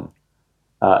Apollon.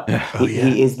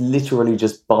 He is literally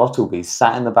just Bartleby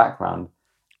sat in the background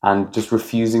and just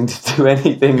refusing to do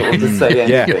anything or to say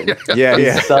anything.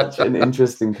 He's such an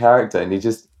interesting character, and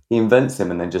he invents him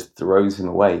and then just throws him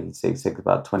away. It takes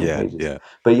about 20 pages. Yeah.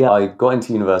 But I got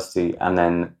into university, and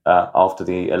then after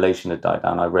the elation had died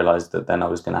down, I realized that then I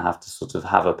was going to have to sort of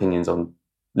have opinions on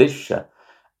literature.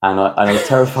 And I was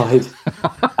terrified.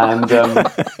 And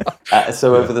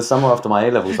so over the summer after my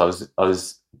A-levels, I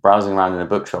was browsing around in a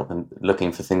bookshop and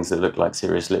looking for things that looked like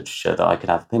serious literature that I could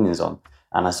have opinions on.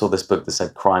 And I saw this book that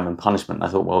said Crime and Punishment. And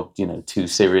I thought, well, two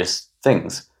serious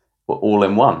things were all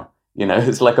in one.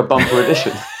 It's like a bumper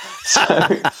edition. So,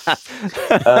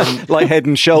 like Head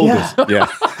and Shoulders. Yeah.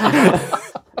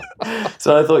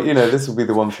 So I thought, this will be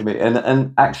the one for me.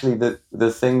 And actually,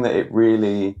 the thing that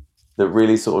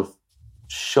really sort of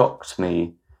shocked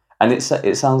me, and it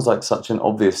sounds like such an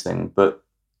obvious thing, but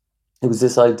it was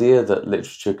this idea that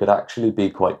literature could actually be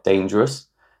quite dangerous.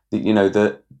 That, you know,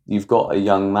 that you've got a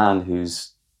young man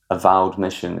whose avowed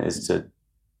mission is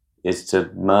to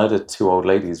murder two old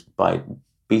ladies by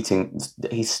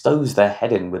he stows their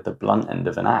head in with the blunt end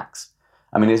of an axe.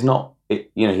 I mean,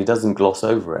 he doesn't gloss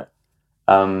over it.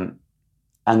 And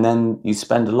then you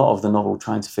spend a lot of the novel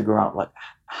trying to figure out like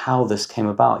how this came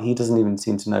about. He doesn't even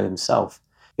seem to know himself.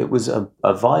 It was a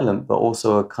violent, but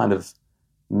also a kind of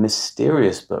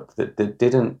mysterious book that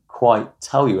didn't quite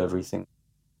tell you everything.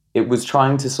 It was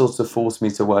trying to sort of force me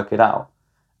to work it out.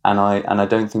 And I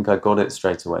don't think I got it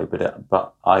straight away,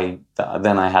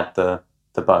 then I had the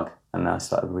bug, and I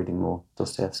started reading more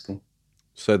Dostoevsky.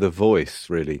 So the voice,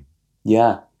 really.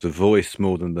 Yeah. The voice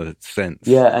more than the sense.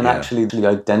 Yeah, and actually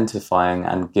identifying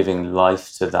and giving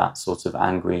life to that sort of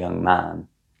angry young man.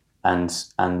 And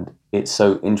it's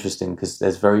so interesting because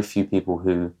there's very few people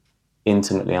who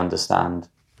intimately understand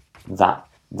that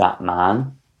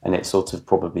man, and it sort of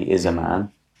probably is a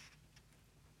man.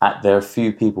 There are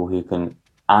few people who can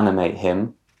animate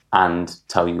him and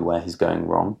tell you where he's going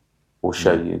wrong or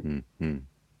show you. Mm-hmm.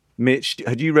 Mitch,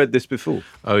 had you read this before?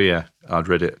 Oh, yeah. I'd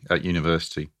read it at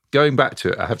university. Going back to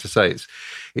it, I have to say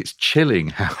it's chilling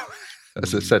how,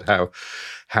 as I said,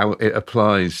 how it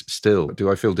applies still. Do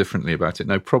I feel differently about it?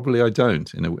 No, probably I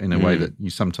don't in a way that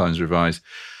you sometimes revise.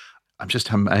 I'm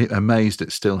just amazed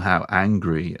at still how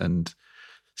angry and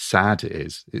sad it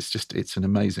is. It's an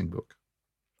amazing book.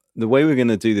 The way we're going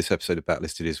to do this episode of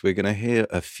Backlisted is we're going to hear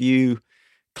a few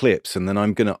clips and then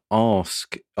I'm going to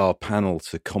ask our panel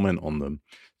to comment on them.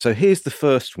 So here's the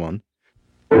first one.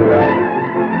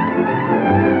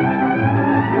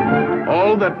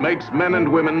 All that makes men and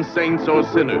women saints or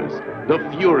sinners, the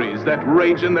furies that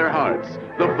rage in their hearts,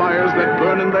 the fires that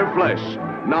burn in their flesh,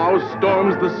 now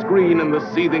storms the screen in the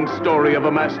seething story of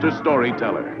a master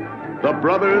storyteller, the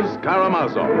brothers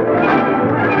Karamazov.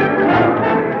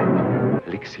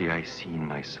 Alexei, I see in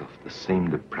myself the same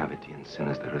depravity and sin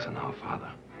as there is in our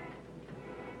father.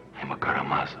 I'm a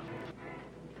Karamazov.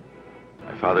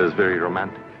 My father is very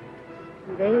romantic.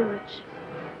 Very rich.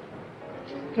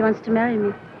 He wants to marry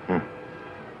me.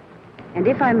 And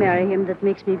if I marry him, that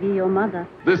makes me be your mother.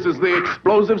 This is the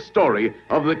explosive story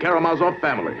of the Karamazov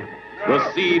family.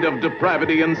 The seed of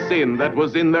depravity and sin that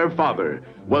was in their father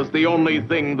was the only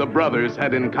thing the brothers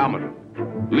had in common.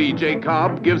 Lee J.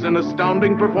 Cobb gives an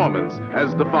astounding performance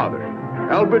as the father.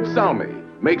 Albert Salmi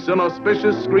makes an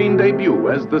auspicious screen debut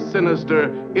as the sinister,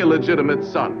 illegitimate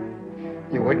son.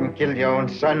 You wouldn't kill your own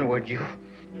son, would you?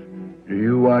 Do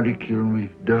you want to kill me,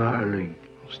 darling?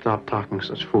 Stop talking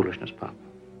such foolishness, Pop.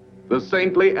 The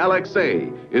saintly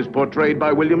Alexei is portrayed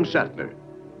by William Shatner.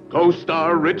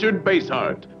 Co-star Richard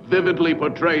Basehart vividly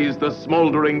portrays the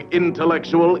smoldering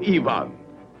intellectual Ivan.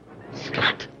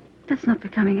 Slut. That's not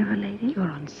becoming of a lady.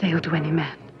 You're on sale to any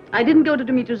man. I didn't go to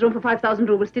Dimitri's room for 5,000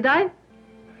 rubles, did I?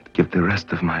 I'd give the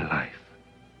rest of my life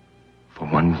for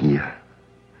 1 year.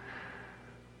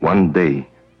 1 day.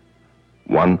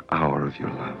 1 hour of your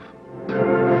love.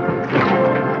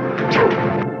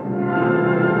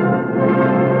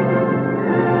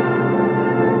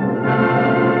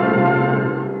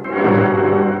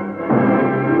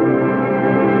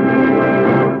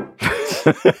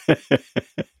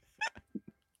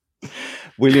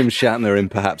 William Shatner in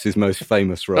perhaps his most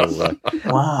famous role there.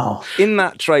 Wow. In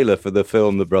that trailer for the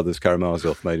film The Brothers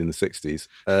Karamazov, made in the 60s,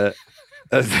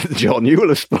 John, you will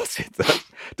have spotted that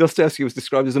Dostoevsky was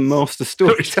described as a master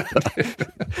storyteller.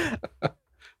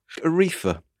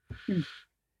 Arifa,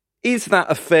 is that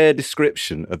a fair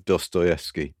description of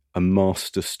Dostoevsky, a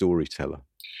master storyteller?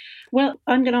 Well,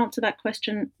 I'm going to answer that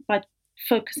question by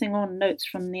focusing on notes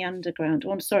from the underground.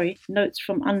 Notes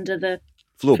from under the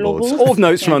floorboards. Or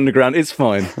notes from underground. It's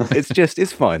fine.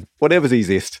 It's fine. Whatever's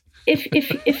easiest.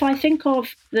 If I think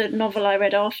of the novel I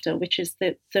read after, which is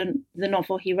the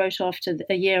novel he wrote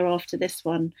a year after this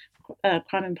one,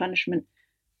 Crime and Punishment,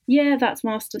 yeah, that's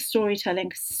master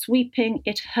storytelling. Sweeping,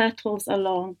 it hurtles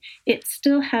along. It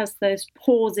still has those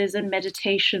pauses and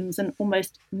meditations and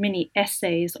almost mini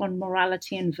essays on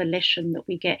morality and volition that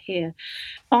we get here.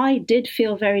 I did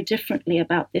feel very differently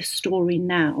about this story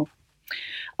now.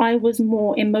 I was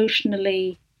more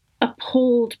emotionally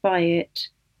appalled by it,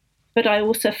 but I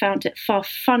also found it far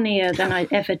funnier than I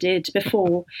ever did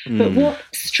before. But what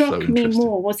struck me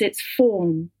more was its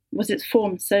form.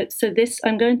 So this,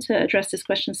 I'm going to address this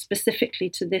question specifically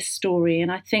to this story. And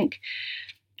I think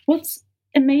what's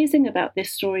amazing about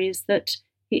this story is that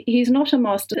He's not a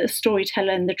master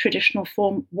storyteller in the traditional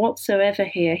form whatsoever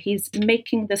here. He's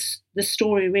making the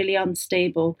story really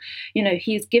unstable.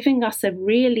 He's giving us a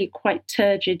really quite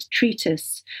turgid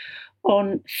treatise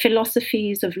on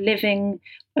philosophies of living,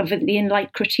 of the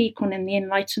critique on the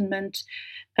Enlightenment,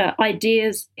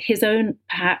 ideas, his own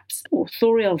perhaps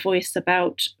authorial voice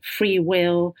about free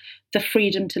will, the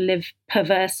freedom to live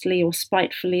perversely or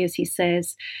spitefully, as he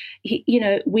says.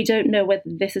 We don't know whether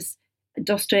this is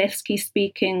Dostoevsky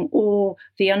speaking or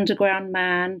the underground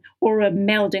man or a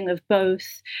melding of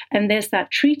both. And there's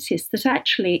that treatise that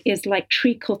actually is like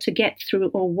treacle to get through,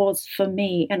 or was for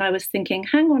me. And I was thinking,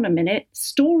 hang on a minute,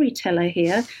 storyteller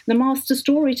here, the master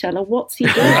storyteller, what's he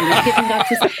doing? He's giving us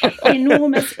this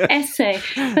enormous essay.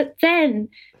 But then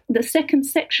the second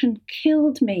section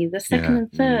killed me, the second and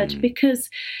third, because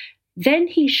then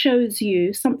he shows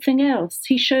you something else.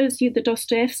 He shows you the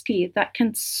Dostoevsky that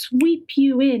can sweep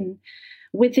you in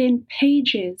within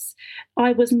pages.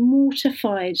 I was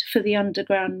mortified for the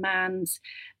underground man's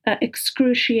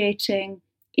excruciating,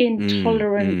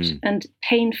 intolerant and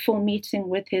painful meeting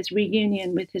with his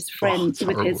reunion with his friends,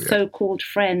 with his so-called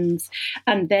friends,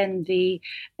 and then the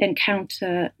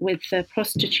encounter with the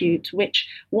prostitute, which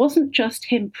wasn't just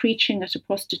him preaching at a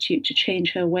prostitute to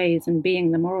change her ways and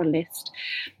being the moralist.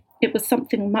 It was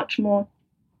something much more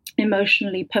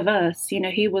emotionally perverse.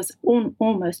 He was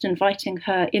almost inviting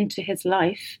her into his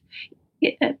life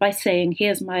by saying,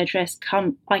 here's my address,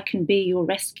 come, I can be your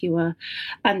rescuer,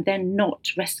 and then not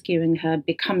rescuing her,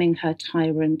 becoming her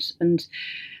tyrant, and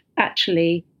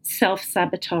actually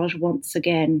self-sabotage once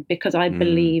again, because I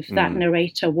believe that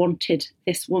narrator wanted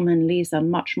this woman, Lisa,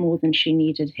 much more than she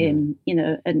needed him,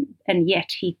 and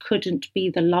yet he couldn't be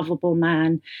the lovable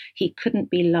man. He couldn't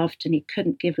be loved, and he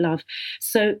couldn't give love.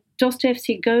 So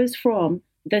Dostoevsky goes from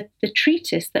the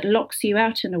treatise that locks you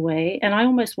out in a way, and I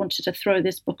almost wanted to throw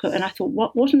this book out, and I thought,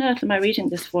 what on earth am I reading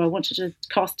this for? I wanted to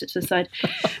cast it to the side.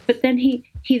 But then he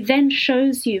then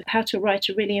shows you how to write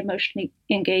a really emotionally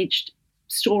engaged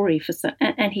story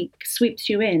and he sweeps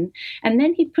you in, and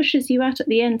then he pushes you out at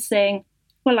the end saying,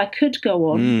 well, I could go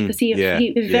on, because he says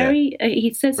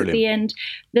Brilliant. At the end,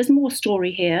 there's more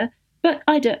story here, but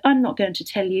I'm not going to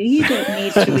tell you. You don't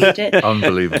need to read it.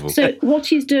 Unbelievable. So what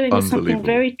he's doing is something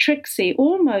very tricksy,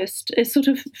 almost is sort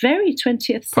of very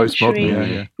 20th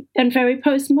century and very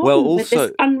postmodern, with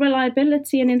this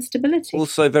unreliability and instability.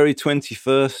 Also very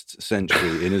 21st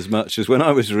century, in as much as when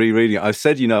I was rereading it, I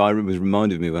said, I was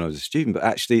reminded of me when I was a student, but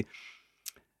actually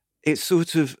it's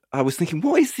sort of, I was thinking,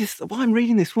 what is this? Why I'm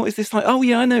reading this? What is this like? Oh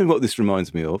yeah, I know what this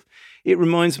reminds me of. It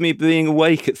reminds me of being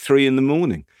awake at 3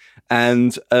 a.m.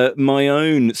 and my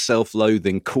own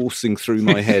self-loathing coursing through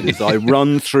my head as I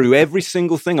run through every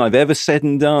single thing I've ever said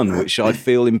and done, which I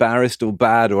feel embarrassed or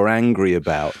bad or angry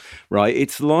about, right?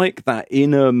 It's like that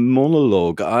inner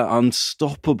monologue,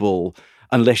 unstoppable,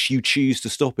 unless you choose to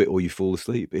stop it or you fall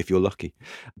asleep, if you're lucky.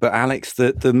 But Alex,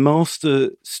 the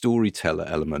master storyteller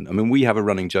element, I mean, we have a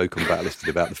running joke on Battlisted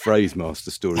about the phrase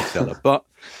master storyteller, but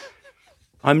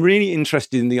I'm really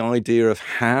interested in the idea of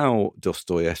how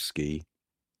Dostoevsky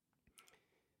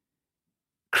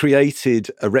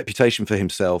created a reputation for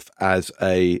himself as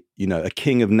a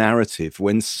king of narrative,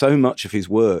 when so much of his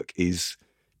work is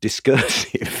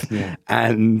discursive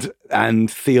and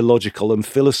theological and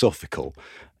philosophical.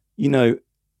 Is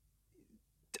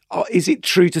it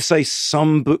true to say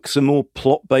some books are more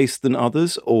plot-based than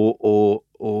others, or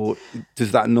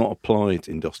does that not apply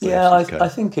in Dostoevsky? Yeah, I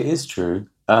think it is true.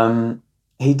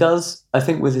 He does. I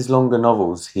think with his longer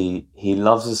novels, he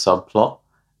loves a subplot.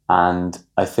 And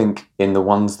I think in the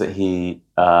ones that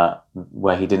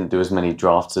where he didn't do as many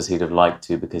drafts as he'd have liked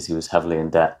to because he was heavily in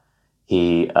debt,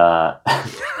 he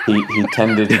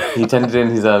tended in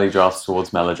his early drafts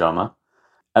towards melodrama.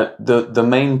 The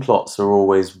main plots are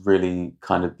always really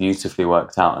kind of beautifully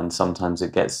worked out, and sometimes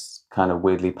it gets kind of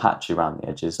weirdly patchy around the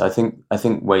edges. I think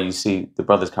where you see the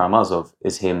Brothers Karamazov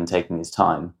is him taking his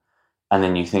time, and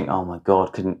then you think, oh my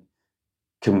God, can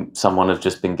someone have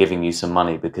just been giving you some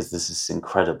money because this is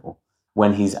incredible?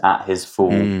 When he's at his full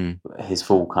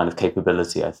kind of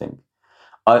capability, I think.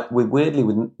 Weirdly,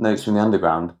 with Notes from the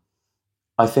Underground,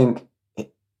 I think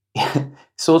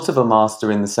sort of a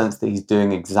master in the sense that he's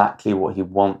doing exactly what he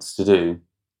wants to do,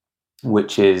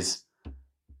 which is,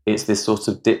 it's this sort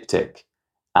of diptych.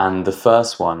 And the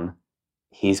first one,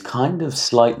 he's kind of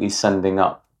slightly sending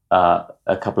up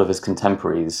a couple of his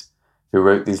contemporaries who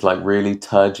wrote these like really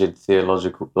turgid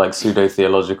theological, like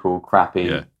pseudo-theological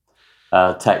crappy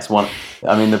texts. One,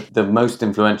 I mean, the most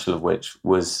influential of which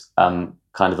was kind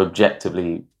of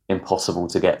objectively impossible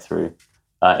to get through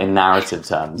in narrative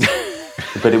terms.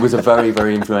 But it was a very,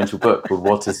 very influential book called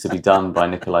What Is to Be Done by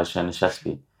Nikolai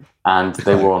Chernyshevsky. And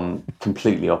they were on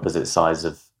completely opposite sides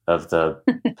of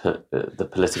the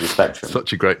political spectrum.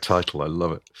 Such a great title. I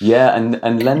love it. Yeah,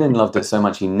 and Lenin loved it so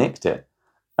much he nicked it.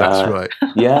 That's right.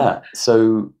 Yeah.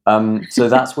 So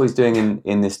that's what he's doing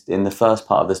in the first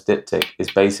part of this diptych,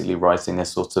 is basically writing a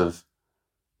sort of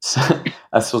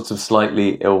slightly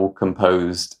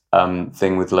ill-composed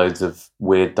thing with loads of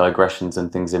weird digressions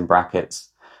and things in brackets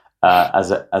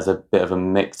as a bit of a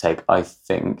mixtape, I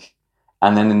think.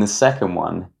 And then in the second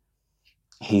one,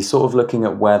 he's sort of looking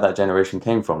at where that generation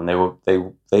came from. And they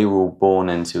were all born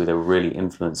into, they were really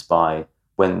influenced by,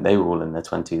 when they were all in their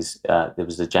 20s, there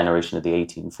was the generation of the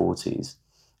 1840s.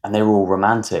 And they were all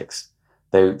romantics.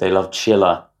 They loved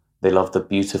Schiller. They loved the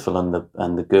beautiful and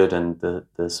the good and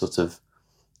the sort of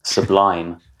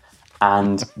sublime.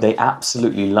 And they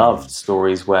absolutely loved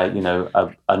stories where,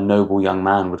 a noble young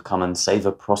man would come and save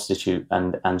a prostitute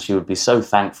and she would be so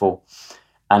thankful.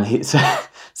 And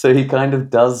so he kind of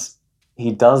does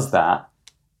that,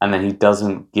 and then he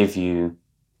doesn't give you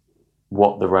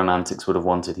what the romantics would have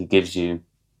wanted. He gives you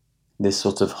this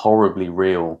sort of horribly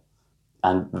real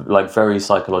and like very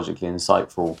psychologically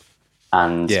insightful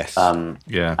and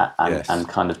and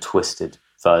kind of twisted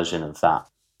version of that.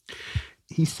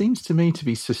 He seems to me to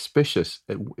be suspicious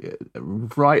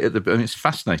right at the... I mean, it's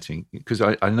fascinating because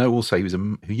I know also he was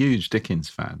a huge Dickens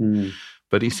fan,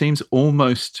 but he seems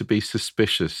almost to be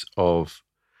suspicious of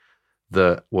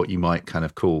what you might kind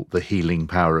of call the healing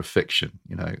power of fiction,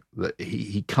 that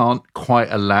he can't quite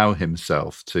allow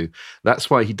himself to. That's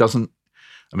why he doesn't...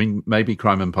 I mean, maybe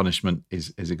Crime and Punishment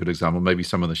is a good example. Maybe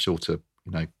some of the shorter,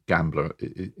 Gambler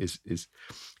is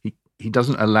he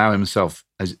doesn't allow himself,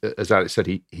 as Alex said,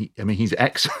 he's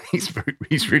excellent.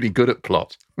 He's really good at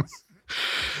plot,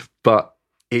 but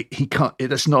he can't.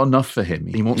 That's not enough for him.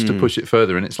 He wants to push it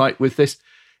further, and it's like with this,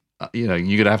 you're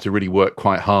going to have to really work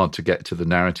quite hard to get to the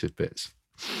narrative bits.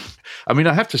 I mean,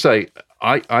 I have to say,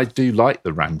 I do like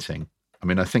the ranting. I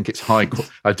mean, I think it's high.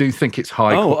 I do think it's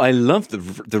high. Oh, I love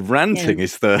the ranting. Yeah.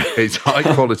 It's high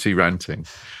quality ranting.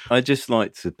 I just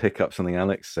like to pick up something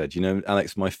Alex said.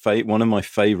 Alex, one of my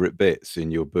favourite bits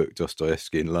in your book,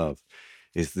 Dostoevsky in Love,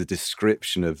 is the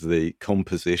description of the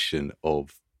composition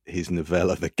of his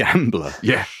novella, The Gambler.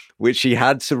 Yeah. Which he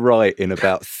had to write in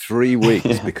about 3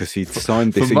 weeks because he'd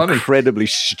signed this incredibly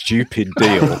stupid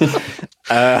deal.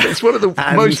 It's one of the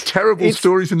most terrible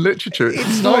stories in literature.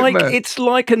 It's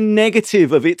like a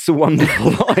negative of It's a Wonderful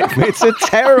Life. It's a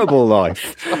terrible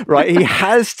life, right? He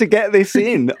has to get this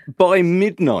in by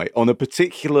midnight on a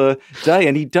particular day,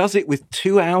 and he does it with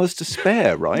 2 hours to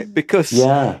spare, right? Because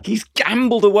he's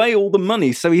gambled away all the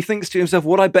money, so he thinks to himself,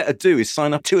 what I better do is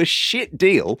sign up to a shit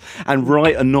deal and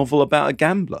write a novel about a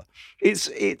gambler. It's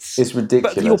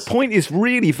ridiculous. But your point is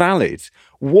really valid.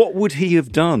 What would he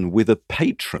have done with a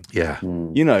patron? Yeah.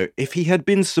 If he had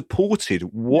been supported,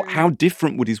 how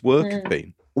different would his work have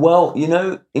been? Well,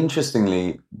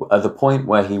 interestingly, at the point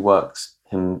where he works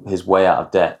his way out of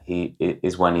debt,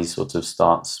 is when he sort of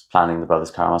starts planning the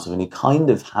Brothers Karamazov, and he kind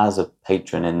of has a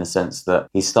patron in the sense that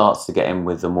he starts to get in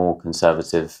with the more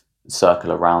conservative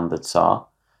circle around the Tsar.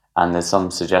 And there's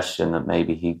some suggestion that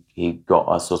maybe he got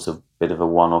a sort of bit of a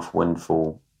one-off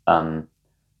windfall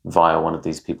via one of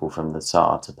these people from the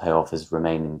Tsar to pay off his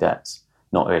remaining debts.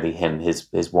 Not really him,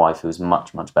 his wife, who was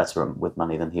much, much better with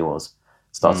money than he was,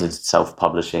 started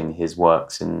self-publishing his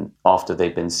works after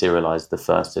they'd been serialized, the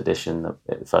first edition,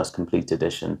 the first complete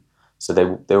edition. So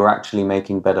they were actually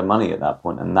making better money at that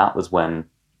point. And that was when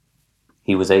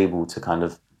he was able to kind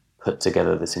of put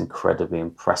together this incredibly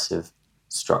impressive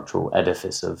structural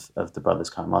edifice of the Brothers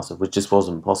Karamazov, which just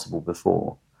wasn't possible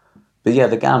before. But yeah,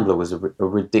 The Gambler was a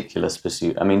ridiculous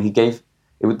pursuit. I mean,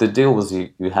 the deal was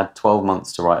you had 12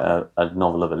 months to write a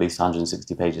novel of at least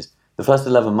 160 pages. The first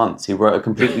 11 months, he wrote a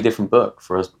completely different book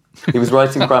for us. He was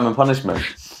writing Crime and Punishment.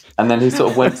 And then he sort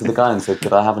of went to the guy and said,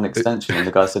 could I have an extension? And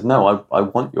the guy said, no, I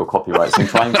want your copyrights. I'm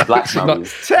trying to blackmail you.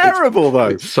 Terrible, though.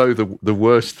 It's so the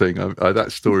worst thing.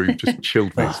 That story just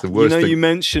chilled me. It's the worst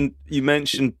thing. You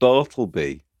mentioned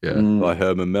Bartleby by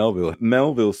Herman Melville.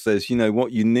 Melville says,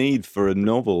 what you need for a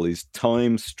novel is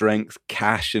time, strength,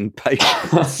 cash, and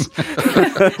patience.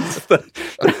 That's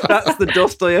the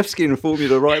Dostoevskian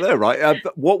formula right there, right?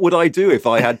 What would I do if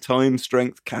I had time,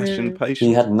 strength, cash, and patience?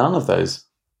 He had none of those.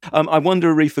 I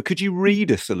wonder, Arifa, could you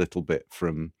read us a little bit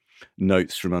from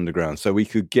Notes from Underground so we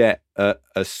could get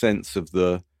a sense of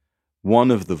one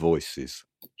of the voices?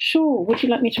 Sure. Would you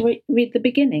like me to read the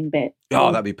beginning bit?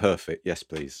 Oh, that'd be perfect. Yes,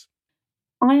 please.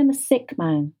 I am a sick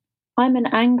man. I'm an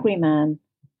angry man.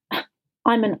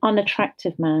 I'm an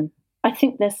unattractive man. I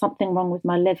think there's something wrong with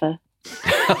my liver.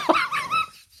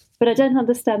 But I don't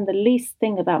understand the least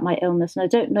thing about my illness, and I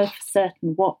don't know for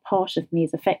certain what part of me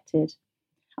is affected.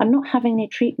 I'm not having any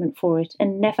treatment for it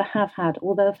and never have had,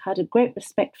 although I've had a great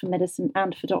respect for medicine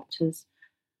and for doctors.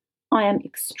 I am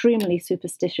extremely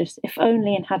superstitious, if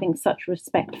only in having such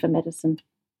respect for medicine.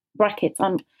 Brackets,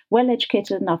 I'm well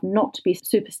educated enough not to be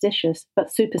superstitious,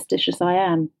 but superstitious I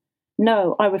am.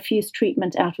 No, I refuse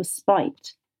treatment out of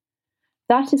spite.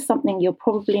 That is something you'll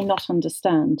probably not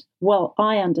understand. Well,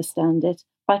 I understand it.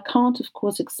 I can't, of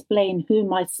course, explain who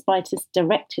my spite is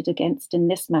directed against in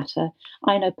this matter.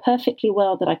 I know perfectly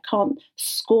well that I can't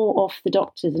score off the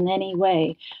doctors in any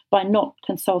way by not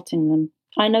consulting them.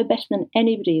 I know better than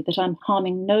anybody that I'm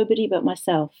harming nobody but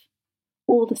myself.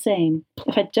 All the same,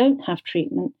 if I don't have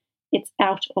treatment, it's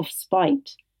out of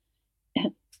spite.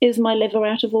 Is my liver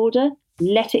out of order?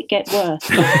 Let it get worse.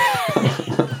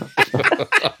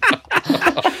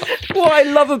 What I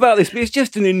love about this, it's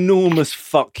just an enormous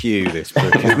fuck you, this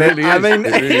book. It really is. I mean,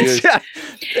 it really is.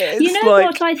 You know like...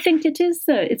 what I think it is,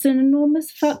 though? It's an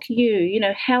enormous fuck you. You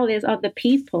know, hell is other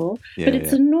people, but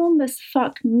it's enormous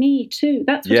fuck me, too.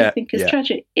 That's what I think is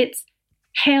tragic. It's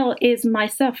hell is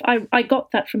myself. I got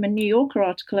that from a New Yorker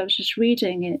article I was just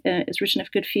reading. It's written a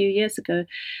good few years ago.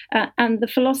 And the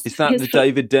philosopher... Is that the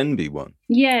David Denby one?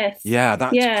 Yes. Yeah,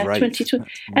 that's great. 2020.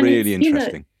 That's really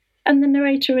interesting. You know, and the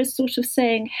narrator is sort of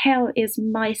saying, hell is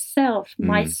myself,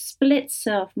 my split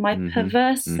self, my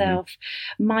perverse self,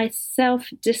 my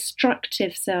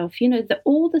self-destructive self. You know,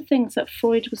 all the things that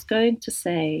Freud was going to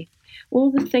say, all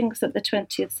the things that the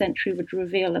 20th century would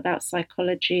reveal about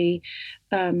psychology,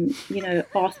 you know,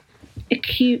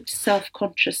 acute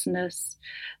self-consciousness.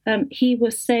 He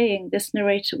was saying, this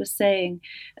narrator was saying,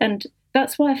 and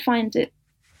that's why I find it,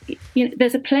 you know,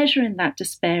 there's a pleasure in that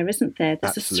despair, isn't there?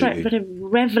 There's Absolutely. a sort of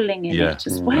reveling in it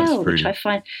as well, which I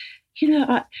find, you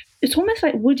know, it's almost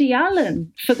like Woody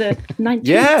Allen for the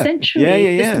 19th century.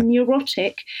 This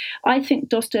neurotic. I think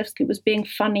Dostoevsky was being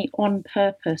funny on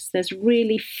purpose. There's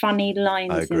really funny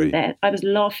lines in there. I was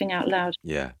laughing out loud.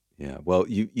 Yeah. Well,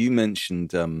 you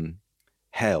mentioned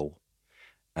hell,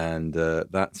 and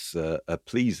that's a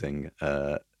pleasing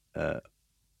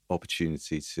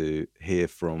opportunity to hear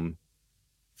from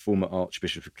former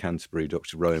Archbishop of Canterbury,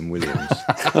 Dr. Rowan Williams,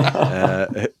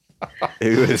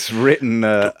 who has written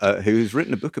a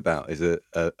book about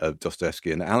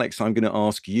Dostoevsky. And Alex, I'm going to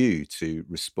ask you to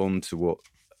respond to what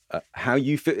how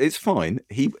you feel. It's fine.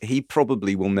 He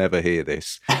probably will never hear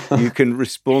this. You can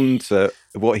respond to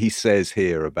what he says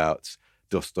here about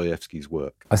Dostoevsky's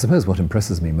work. I suppose what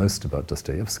impresses me most about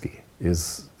Dostoevsky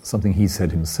is something he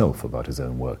said himself about his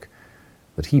own work,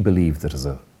 that he believed that as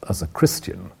a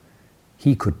Christian,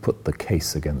 he could put the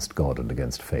case against God and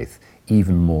against faith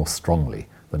even more strongly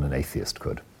than an atheist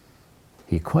could.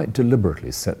 He quite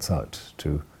deliberately sets out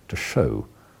to show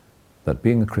that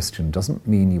being a Christian doesn't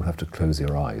mean you have to close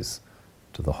your eyes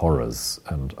to the horrors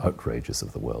and outrages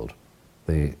of the world,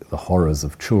 the horrors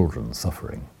of children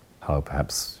suffering, how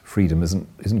perhaps freedom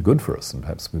isn't good for us and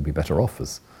perhaps we'd be better off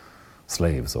as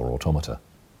slaves or automata.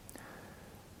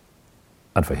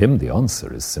 And for him, the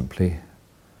answer is simply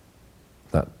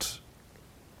that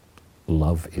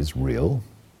love is real,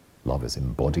 love is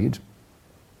embodied,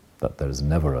 that there is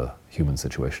never a human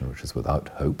situation which is without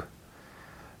hope.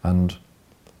 And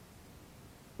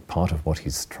part of what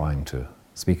he's trying to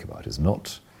speak about is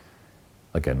not,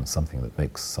 again, something that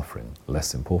makes suffering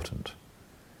less important.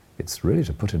 It's really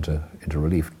to put into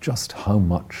relief just how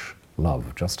much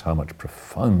love, just how much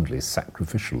profoundly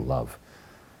sacrificial love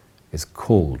is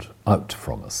called out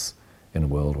from us in a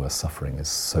world where suffering is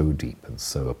so deep and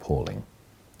so appalling.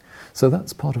 So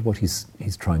that's part of what he's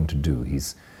trying to do.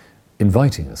 He's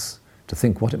inviting us to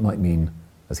think what it might mean,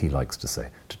 as he likes to say,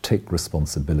 to take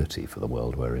responsibility for the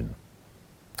world we're in.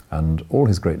 And all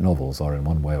his great novels are in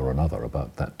one way or another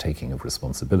about that taking of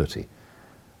responsibility.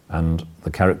 And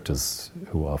the characters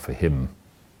who are for him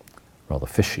rather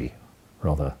fishy,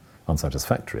 rather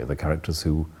unsatisfactory, are the characters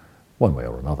who, one way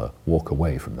or another, walk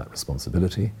away from that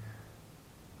responsibility,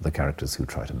 the characters who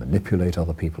try to manipulate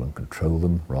other people and control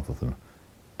them rather than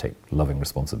take loving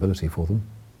responsibility for them,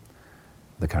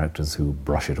 the characters who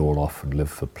brush it all off and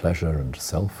live for pleasure and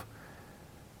self.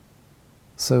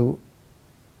 So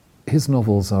his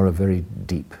novels are a very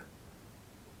deep,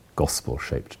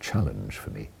 gospel-shaped challenge for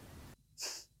me.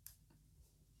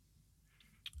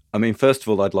 I mean, first of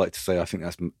all, I'd like to say I think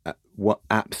that's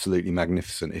absolutely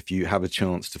magnificent. If you have a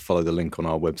chance to follow the link on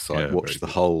our website, watch the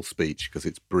whole speech because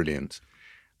it's brilliant.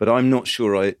 But I'm not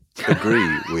sure I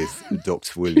agree with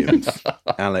Dr. Williams.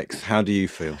 Alex, how do you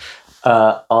feel?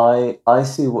 I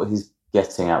see what he's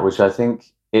getting at, which I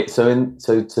think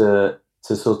to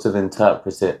sort of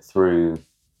interpret it through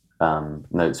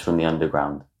Notes from the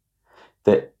Underground.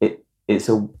 That it's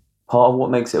a part of what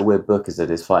makes it a weird book is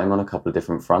that it's fighting on a couple of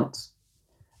different fronts.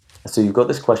 So you've got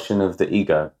this question of the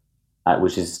ego,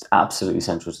 which is absolutely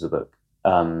central to the book.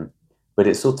 But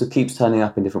it sort of keeps turning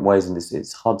up in different ways, and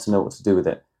it's hard to know what to do with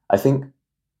it. I think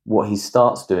what he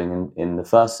starts doing in the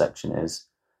first section is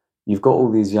you've got all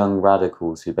these young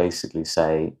radicals who basically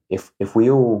say, if we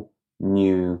all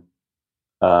knew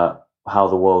how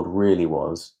the world really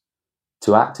was,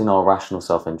 to act in our rational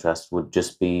self-interest would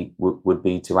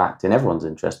be to act in everyone's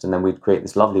interest, and then we'd create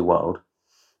this lovely world.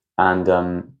 And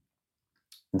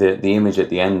the image at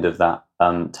the end of that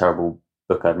terrible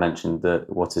book I've mentioned,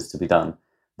 What Is to Be Done,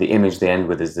 the image they end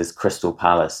with is this crystal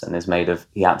palace, and is made of,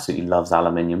 he absolutely loves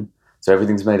aluminium. So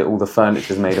everything's made of, all the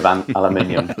furniture's made of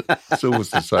aluminium. It's always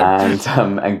the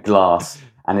same. And glass.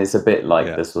 And it's a bit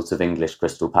like the sort of English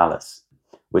Crystal Palace,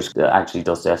 which actually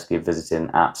Dostoevsky visited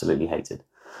and absolutely hated.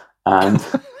 And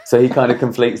so he kind of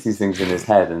conflates these things in his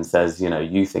head and says,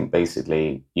 you think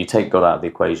basically you take God out of the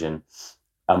equation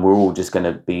and we're all just going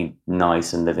to be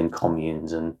nice and live in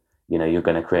communes, and, you're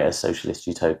going to create a socialist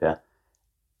utopia.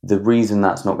 The reason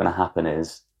that's not going to happen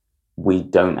is we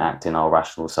don't act in our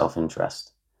rational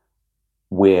self-interest.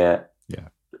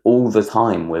 All the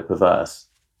time we're perverse.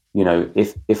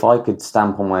 If I could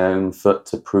stamp on my own foot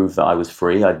to prove that I was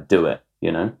free, I'd do it,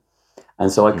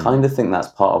 And so I kind of think that's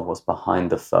part of what's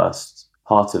behind the first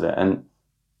part of it. And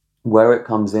where it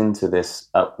comes into this,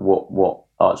 what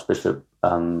Archbishop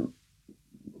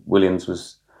Williams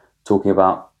was talking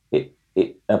about,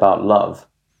 about love,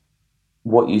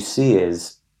 what you see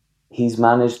is he's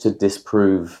managed to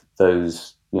disprove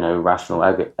those, rational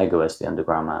egoists, the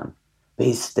underground man, but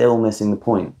he's still missing the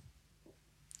point.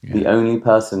 Yeah. The only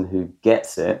person who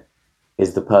gets it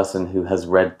is the person who has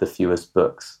read the fewest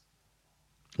books.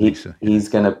 He's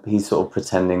sort of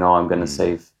pretending, I'm going to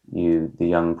save you, the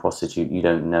young prostitute. You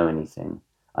don't know anything.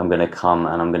 I'm going to come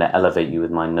and I'm going to elevate you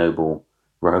with my noble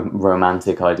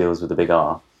romantic ideals with a big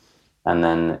R. And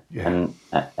then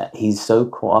he's so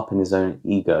caught up in his own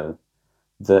ego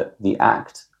that the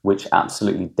act which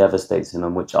absolutely devastates him,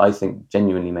 and which I think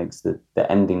genuinely makes the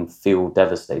ending feel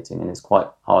devastating, and it's quite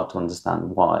hard to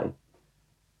understand why,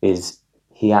 is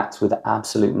he acts with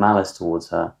absolute malice towards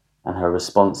her, and her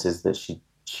response is that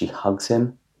she hugs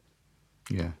him.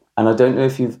 Yeah. And I don't know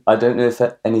if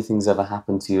anything's ever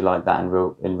happened to you like that in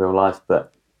real life,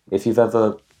 but if you've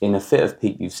ever, in a fit of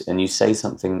pique, and you say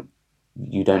something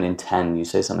you don't intend, you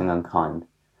say something unkind,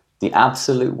 the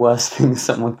absolute worst thing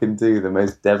someone can do, the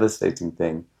most devastating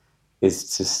thing,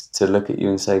 is just to look at you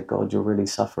and say, God, you're really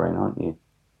suffering, aren't you?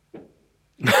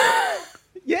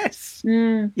 Yes.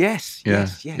 Mm. Yes. Yeah.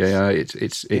 Yes. Yes.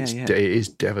 It is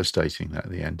devastating,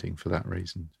 the ending, for that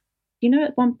reason.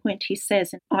 At one point he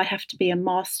says, I have to be a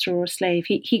master or a slave.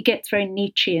 He gets very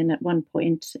Nietzschean at one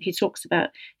point. He talks about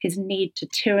his need to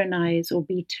tyrannize or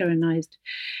be tyrannized.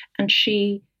 And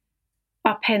she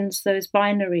upends those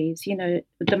binaries,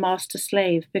 the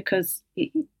master-slave, because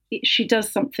she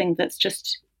does something that's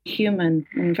just human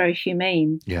and very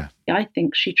humane. Yeah. I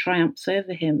think she triumphs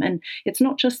over him. And it's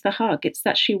not just the hug, it's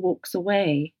that she walks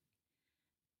away.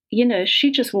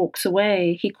 She just walks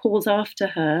away. He calls after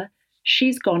her.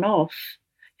 She's gone off.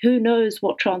 Who knows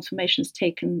what transformation's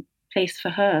taken place for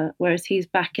her, whereas he's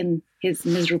back in his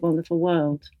miserable little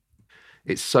world.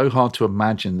 It's so hard to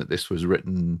imagine that this was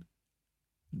written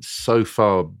so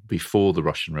far before the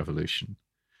Russian Revolution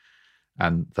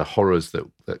and the horrors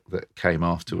that came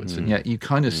afterwards. And yet you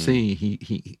kind of see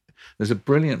he there's a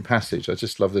brilliant passage. I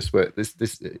just love this, where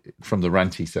this from the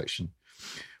ranty section,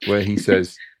 where he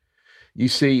says, you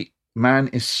see, man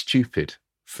is stupid,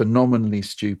 phenomenally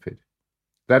stupid.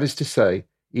 That is to say,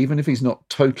 even if he's not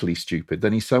totally stupid,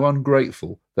 then he's so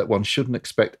ungrateful that one shouldn't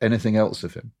expect anything else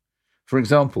of him. For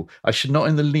example, I should not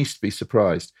in the least be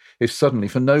surprised if suddenly,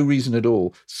 for no reason at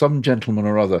all, some gentleman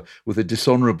or other with a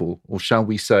dishonourable, or shall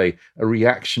we say, a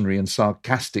reactionary and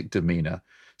sarcastic demeanour,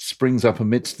 springs up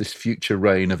amidst this future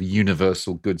reign of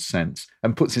universal good sense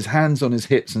and puts his hands on his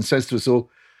hips and says to us all,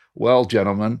 well,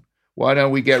 gentlemen, why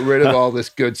don't we get rid of all this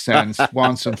good sense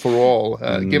once and for all?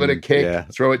 Give it a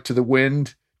kick, throw it to the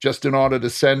wind, just in order to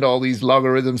send all these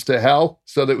logarithms to hell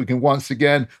so that we can once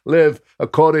again live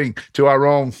according to our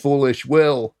own foolish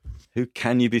will. Who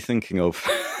can you be thinking of?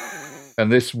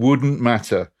 And this wouldn't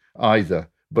matter either,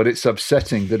 but it's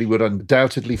upsetting that he would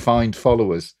undoubtedly find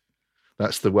followers.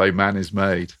 That's the way man is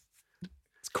made.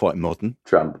 It's quite modern.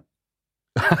 Trump.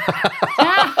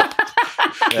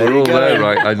 We're all there,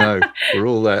 right? I know. We're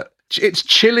all there. it's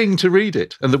chilling to read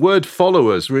it. And the word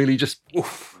followers really just...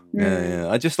 Oof. Yeah.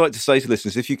 I'd just like to say to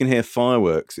listeners, if you can hear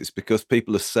fireworks, it's because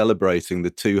people are celebrating the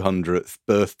 200th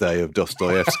birthday of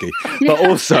Dostoevsky, but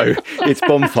also it's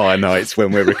bonfire nights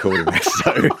when we're recording this.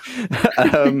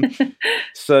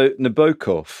 So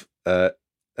Nabokov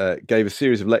gave a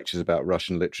series of lectures about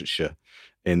Russian literature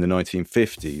in the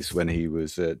 1950s when he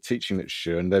was teaching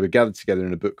literature, and they were gathered together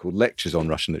in a book called Lectures on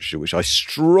Russian Literature, which I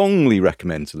strongly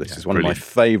recommend to listeners. It's one of my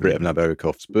favourite of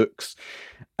Nabokov's books.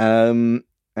 And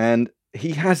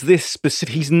he has this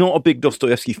specific... He's not a big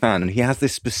Dostoevsky fan, and he has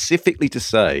this specifically to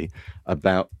say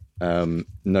about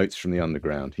Notes from the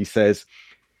Underground. He says,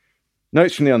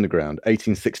 Notes from the Underground,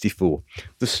 1864.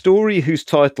 The story whose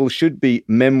title should be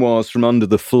Memoirs from Under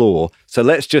the Floor. So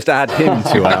let's just add him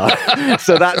to our...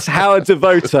 So that's Howard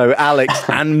Devoto, Alex,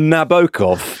 and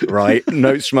Nabokov, right?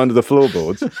 Notes from Under the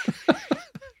Floorboards.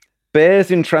 Bears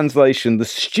in translation the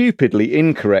stupidly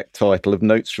incorrect title of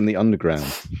Notes from the Underground.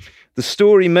 The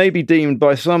story may be deemed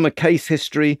by some a case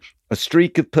history, a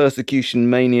streak of persecution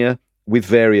mania with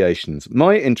variations.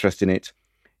 My interest in it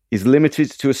is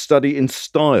limited to a study in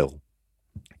style.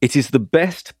 It is the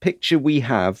best picture we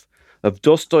have of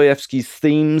Dostoevsky's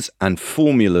themes and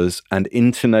formulas and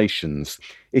intonations.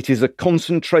 It is a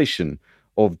concentration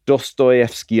of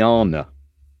Dostoevskiana.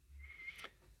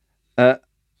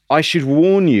 I should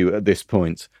warn you at this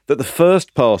point that the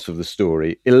first part of the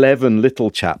story, 11 little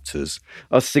chapters,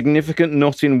 are significant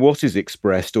not in what is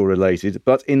expressed or related,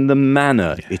 but in the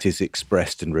manner it is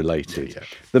expressed and related.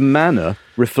 The manner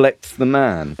reflects the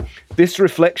man. This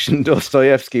reflection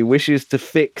Dostoevsky wishes to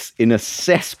fix in a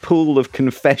cesspool of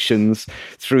confessions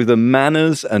through the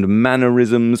manners and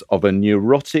mannerisms of a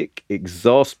neurotic,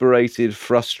 exasperated,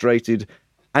 frustrated,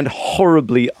 and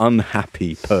horribly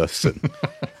unhappy person.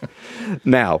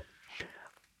 Now,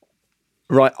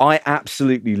 right, I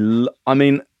absolutely...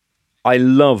 I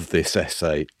love this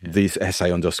essay, this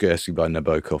essay on Dostoevsky by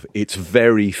Nabokov. It's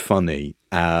very funny,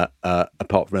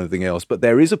 apart from anything else. But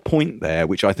there is a point there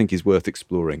which I think is worth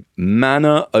exploring.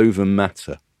 Manner over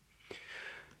matter.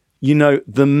 You know,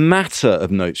 the matter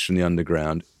of Notes from the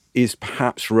Underground is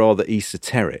perhaps rather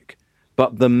esoteric,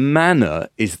 but the manner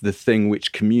is the thing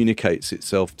which communicates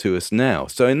itself to us now.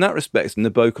 So in that respect,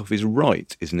 Nabokov is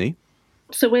right, isn't he?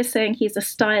 So we're saying he's a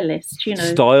stylist, you know.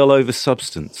 Style over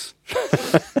substance.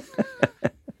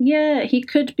 Yeah, he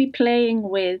could be playing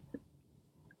with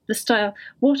the style.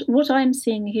 What I'm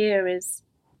seeing here is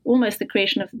almost the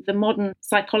creation of the modern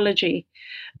psychology,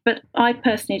 but I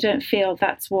personally don't feel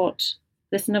that's what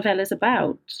this novella is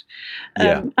about.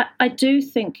 I do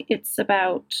think it's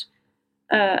about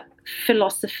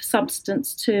philosophy,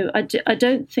 substance too. I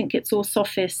don't think it's all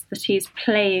sophist that he's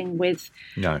playing with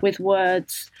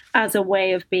words as a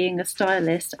way of being a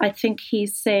stylist. I think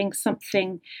he's saying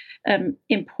something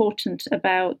important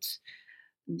about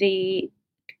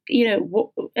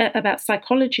about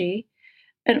psychology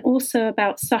and also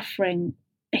about suffering.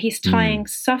 He's tying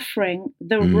suffering,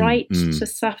 the right to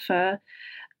suffer,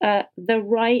 the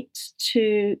right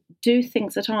to do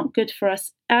things that aren't good for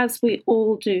us, as we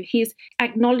all do. He's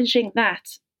acknowledging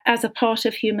that as a part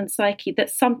of human psyche, that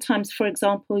sometimes, for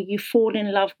example, you fall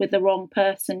in love with the wrong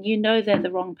person. You know they're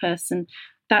the wrong person.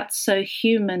 That's so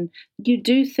human. You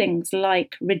do things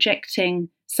like rejecting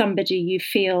somebody you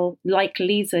feel, like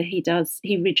Lisa, he does.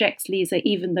 He rejects Lisa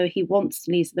even though he wants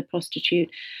Lisa the prostitute.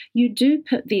 You do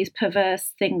put these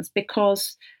perverse things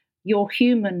because you're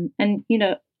human, and, you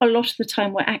know, a lot of the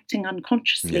time we're acting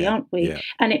unconsciously, aren't we? Yeah.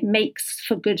 And it makes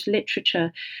for good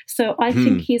literature. So I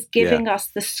think he's giving us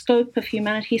the scope of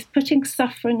humanity. He's putting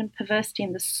suffering and perversity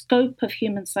in the scope of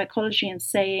human psychology and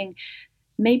saying,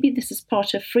 maybe this is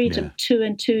part of freedom. Yeah. 2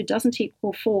 and 2 doesn't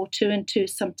equal 4. 2 and 2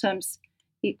 sometimes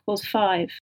equals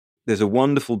 5. There's a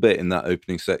wonderful bit in that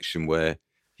opening section where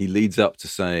he leads up to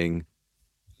saying,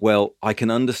 well, I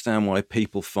can understand why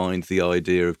people find the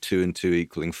idea of 2 and 2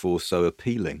 equaling 4 so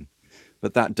appealing.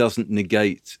 But that doesn't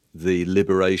negate the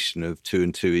liberation of 2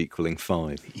 and 2 equaling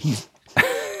 5.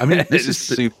 I mean, this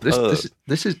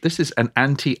is an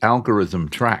anti-algorithm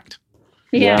tract.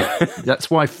 Yeah.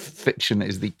 That's why fiction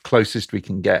is the closest we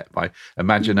can get by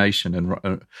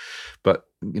imagination. But,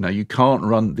 you know, you can't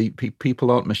run... people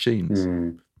aren't machines.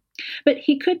 But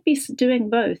he could be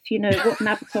doing both. You know,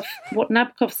 what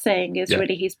Nabokov's saying is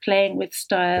really he's playing with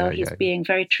style, he's being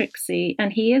very tricksy,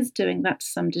 and he is doing that to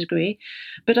some degree.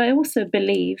 But I also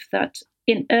believe that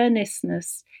in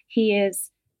earnestness, he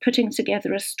is putting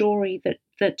together a story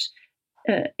that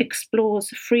explores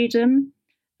freedom,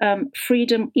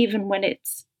 freedom even when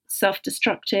it's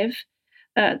self-destructive,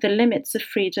 the limits of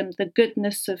freedom, the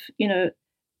goodness of, you know,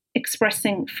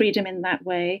 expressing freedom in that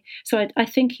way. So I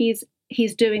think he's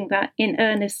he's doing that in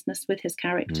earnestness with his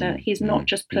character. He's not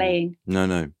just playing.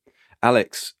 No.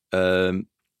 Alex,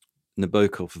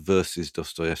 Nabokov versus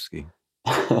Dostoevsky.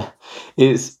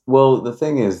 The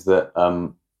thing is that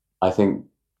I think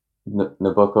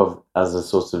Nabokov, as a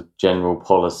sort of general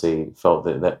policy, felt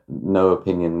that no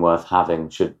opinion worth having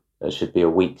should be a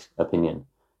weak opinion.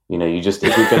 You know, if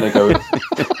you're going to go,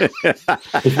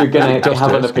 if you're going to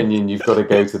have an opinion, you've got to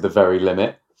go to the very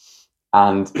limit.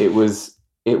 And it was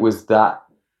that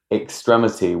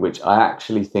extremity which I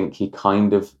actually think he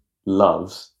kind of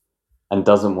loves and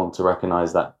doesn't want to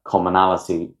recognize that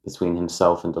commonality between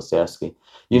himself and Dostoevsky.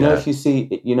 If you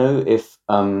see,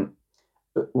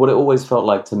 what it always felt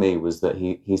like to me was that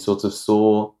he sort of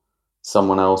saw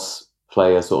someone else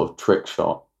play a sort of trick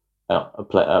shot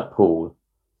at pool,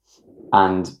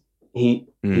 and he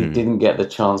didn't get the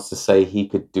chance to say he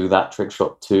could do that trick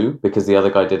shot too, because the other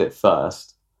guy did it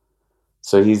first.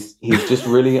 So he's just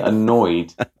really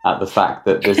annoyed at the fact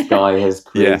that this guy has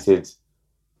created,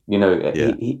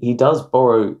 he does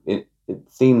borrow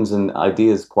themes and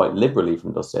ideas quite liberally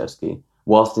from Dostoevsky,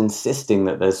 whilst insisting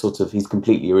that he's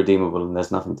completely irredeemable and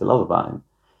there's nothing to love about him.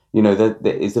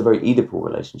 There is a very Oedipal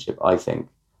relationship, I think.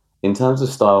 In terms of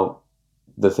style,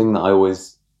 the thing that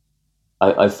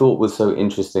I thought was so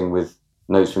interesting with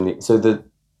notes from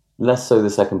less so the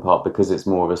second part because it's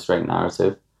more of a straight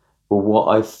narrative. But what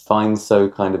I find so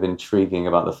kind of intriguing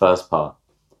about the first part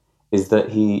is that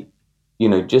he,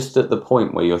 just at the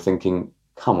point where you're thinking,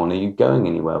 come on, are you going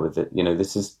anywhere with it?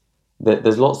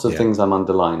 There's lots of things I'm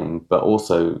underlining, but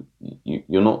also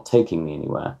you're not taking me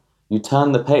anywhere. You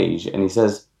turn the page and he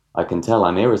says, I can tell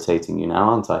I'm irritating you now,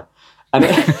 aren't I? And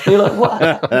you're like,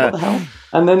 what the hell?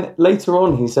 And then later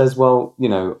on he says, well,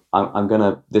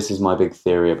 this is my big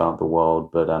theory about the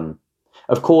world, but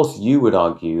of course you would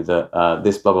argue that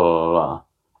this blah, blah, blah,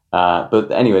 blah.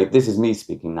 But anyway, this is me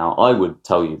speaking now. I would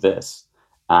tell you this.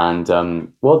 And,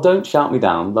 don't shout me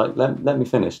down. Like, let me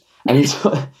finish. And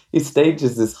he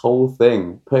stages this whole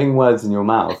thing, putting words in your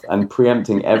mouth and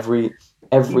preempting every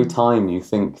time you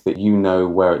think that you know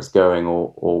where it's going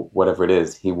or whatever it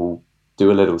is, he will do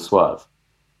a little swerve.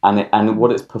 And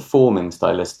what it's performing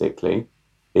stylistically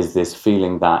is this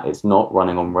feeling that it's not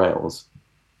running on rails.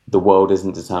 The world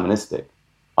isn't deterministic.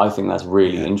 I think that's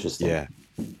really interesting. Yeah,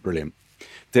 brilliant.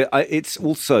 It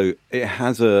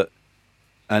has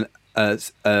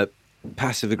a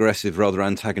passive-aggressive, rather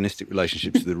antagonistic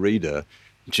relationship to the reader,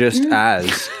 just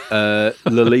as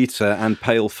Lolita and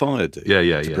Pale Fire do.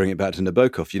 To bring it back to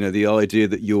Nabokov, the idea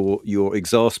that you're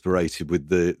exasperated with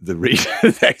the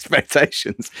reader's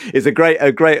expectations is a great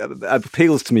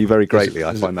appeals to me very greatly.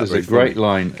 I find that very funny. There's a great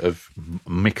line of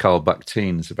Mikhail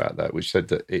Bakhtin's about that, which said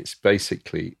that it's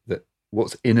basically that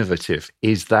what's innovative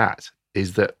is that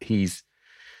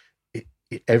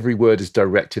every word is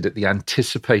directed at the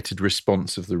anticipated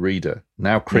response of the reader,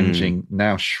 now cringing,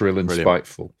 now shrill and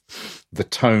spiteful. The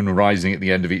tone rising at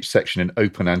the end of each section in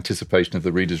open anticipation of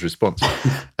the reader's response,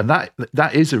 and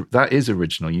that is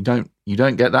original. You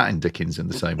don't get that in Dickens in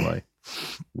the same way.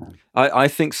 I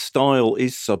think style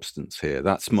is substance here.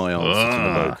 That's my answer to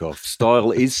Nabokov.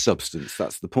 Style is substance.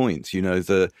 That's the point.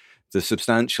 The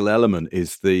substantial element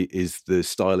is the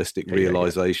stylistic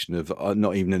realization of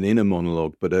not even an inner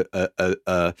monologue, but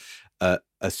a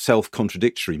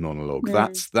self-contradictory monologue.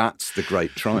 That's the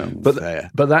great triumph there.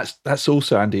 But that's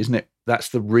also, Andy, isn't it? That's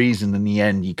the reason in the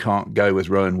end you can't go with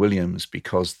Rowan Williams,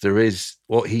 because there is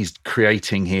what he's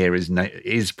creating here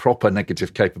is proper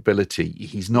negative capability.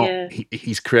 He's not.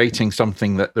 He's creating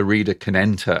something that the reader can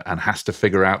enter and has to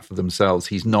figure out for themselves.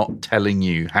 He's not telling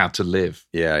you how to live.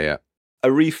 Yeah.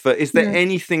 Arifa, is there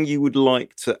anything you would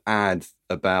like to add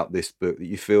about this book that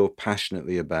you feel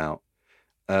passionately about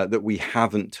that we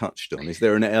haven't touched on? Is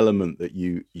there an element that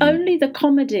you... Only the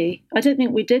comedy. I don't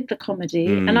think we did the comedy.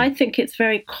 And I think it's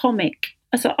very comic.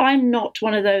 So I'm not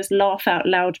one of those laugh out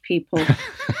loud people.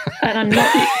 And I'm not...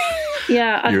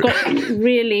 I've got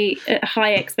really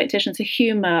high expectations of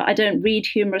humour. I don't read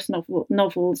humorous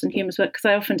novels and humorous work because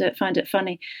I often don't find it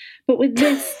funny. But with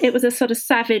this, it was a sort of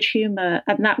savage humour,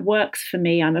 and that works for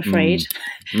me, I'm afraid.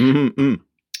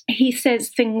 He says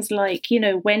things like,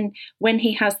 when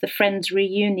he has the Friends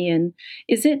reunion,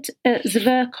 is it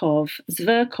Zverkov?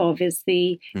 Zverkov is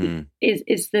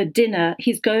the dinner.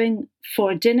 He's going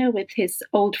for a dinner with his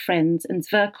old friends, and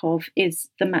Zverkov is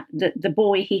the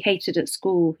boy he hated at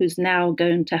school, who's now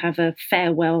going to have a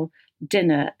farewell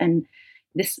dinner, and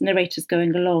this narrator's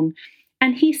going along.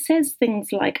 And he says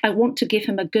things like, I want to give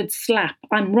him a good slap.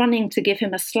 I'm running to give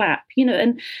him a slap.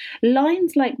 And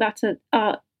lines like that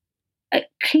are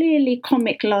clearly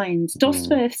comic lines.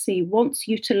 Dostoevsky wants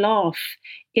you to laugh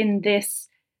in this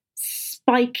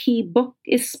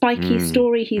spiky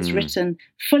story he's written,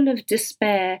 full of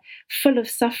despair, full of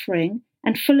suffering,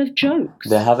 and full of jokes.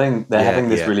 They're having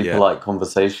this really polite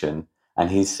conversation, and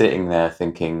he's sitting there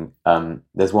thinking,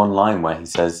 there's one line where he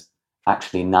says,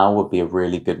 actually, now would be a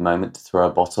really good moment to throw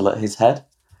a bottle at his head.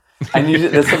 And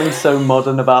there's something so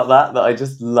modern about that I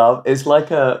just love. It's like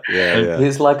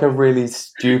it's like a really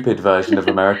stupid version of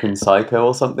American Psycho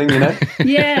or something, you know?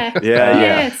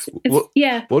 Yes.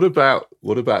 What about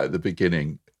at the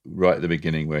beginning, right at the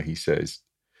beginning, where he says,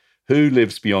 "Who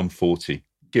lives beyond 40?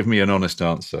 Give me an honest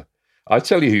answer. I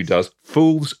tell you who does,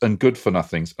 fools and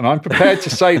good-for-nothings. And I'm prepared to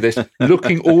say this,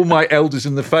 looking all my elders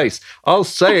in the face. I'll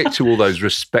say it to all those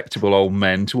respectable old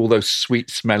men, to all those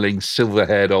sweet-smelling,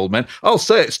 silver-haired old men. I'll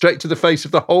say it straight to the face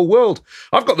of the whole world.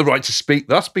 I've got the right to speak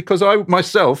thus because I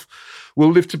myself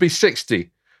will live to be 60.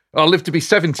 I'll live to be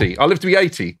 70. I'll live to be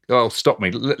 80. Oh, stop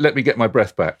me. Let me get my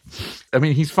breath back." I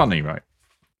mean, he's funny, right?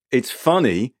 It's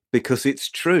funny because it's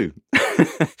true.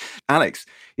 Alex,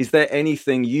 is there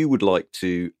anything you would like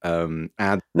to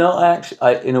add? No,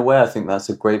 I in a way, I think that's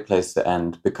a great place to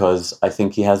end, because I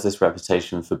think he has this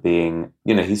reputation for being,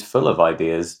 he's full of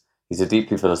ideas. He's a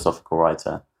deeply philosophical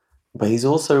writer, but he's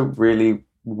also really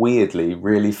weirdly,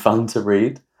 really fun to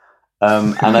read.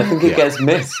 And I think it gets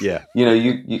missed.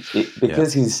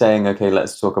 Because he's saying, okay,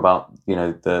 let's talk about,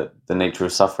 the nature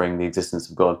of suffering, the existence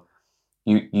of God.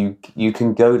 You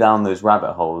can go down those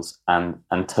rabbit holes and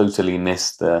totally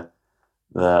miss the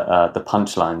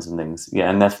punchlines and things.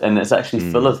 Yeah, and it's actually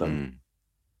full of them.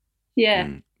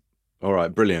 All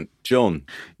right, brilliant. John,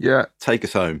 take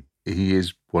us home. He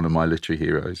is one of my literary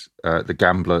heroes. The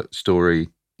gambler story,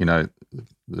 the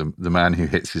man who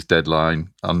hits his deadline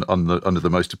under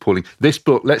the most appalling. This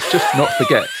book, let's just not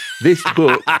forget, this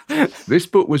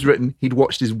book was written, he'd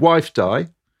watched his wife die,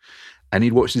 and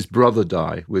he'd watched his brother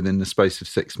die within the space of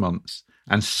 6 months.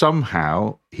 And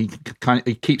somehow he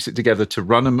keeps it together to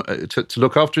run to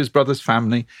look after his brother's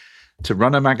family, to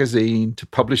run a magazine, to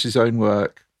publish his own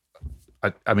work.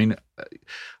 I mean,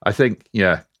 I think,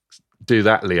 do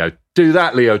that, Leo. Do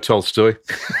that, Leo Tolstoy.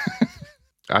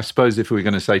 I suppose if we were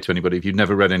going to say to anybody, if you've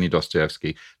never read any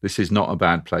Dostoevsky, this is not a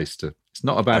bad place to. It's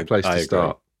not a bad place to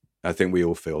start. I think we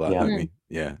all feel that, don't we?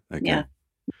 Yeah. Okay. Yeah.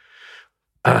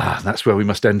 That's where we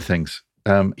must end things.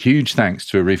 Huge thanks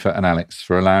to Arifa and Alex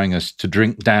for allowing us to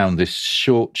drink down this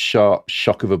short, sharp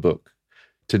shock of a book,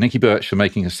 to Nikki Birch for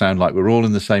making us sound like we're all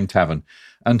in the same tavern,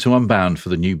 and to Unbound for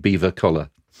the new beaver collar.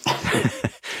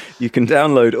 You can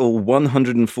download all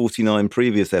 149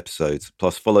 previous episodes,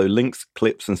 plus follow links,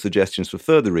 clips, and suggestions for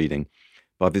further reading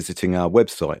by visiting our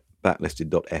website,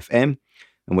 backlisted.fm.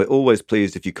 And we're always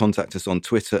pleased if you contact us on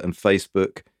Twitter and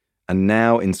Facebook, and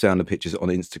now in Sound and Pictures on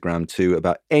Instagram too,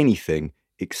 about anything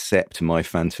except My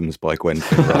Phantoms by Gwen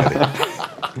Federale.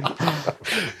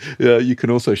 You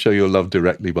can also show your love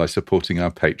directly by supporting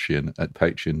our Patreon at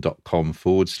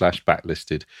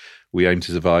patreon.com/backlisted. We aim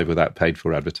to survive without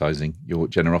paid-for advertising. Your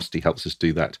generosity helps us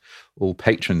do that. All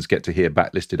patrons get to hear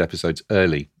backlisted episodes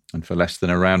early, and for less than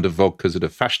a round of vodkas at a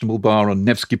fashionable bar on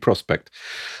Nevsky Prospect.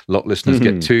 Lot listeners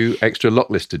get 2 extra lot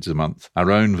listeds a month,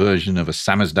 our own version of a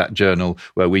Samizdat journal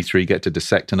where we 3 get to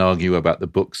dissect and argue about the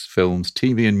books, films,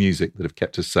 TV and music that have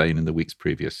kept us sane in the weeks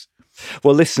previous.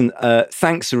 Well, listen,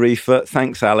 thanks, Arifa.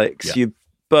 Thanks, Alex. Yeah. You're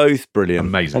both brilliant.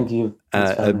 Amazing. Thank you.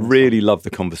 I really love the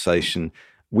conversation.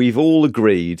 We've all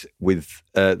agreed with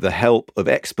the help of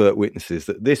expert witnesses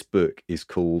that this book is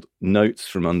called Notes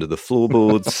from Under the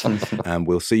Floorboards, and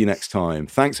we'll see you next time.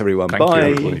 Thanks, everyone. Thank Bye.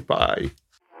 you, everybody. Bye.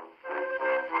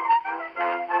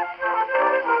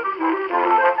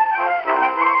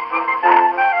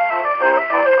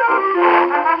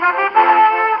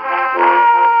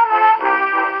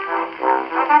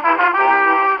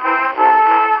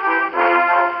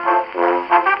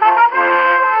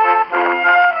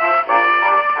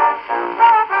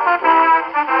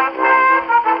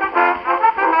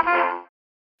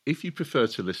 If you prefer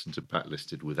to listen to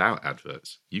Backlisted without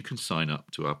adverts, you can sign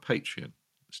up to our Patreon.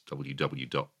 It's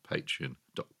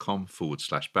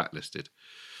www.patreon.com/backlisted.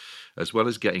 As well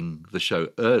as getting the show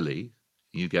early,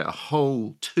 you get a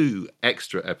whole 2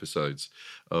 extra episodes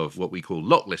of what we call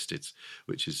Lot Listeds,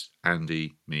 which is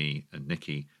Andy, me, and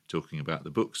Nikki talking about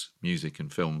the books, music,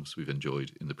 and films we've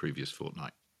enjoyed in the previous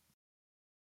fortnight.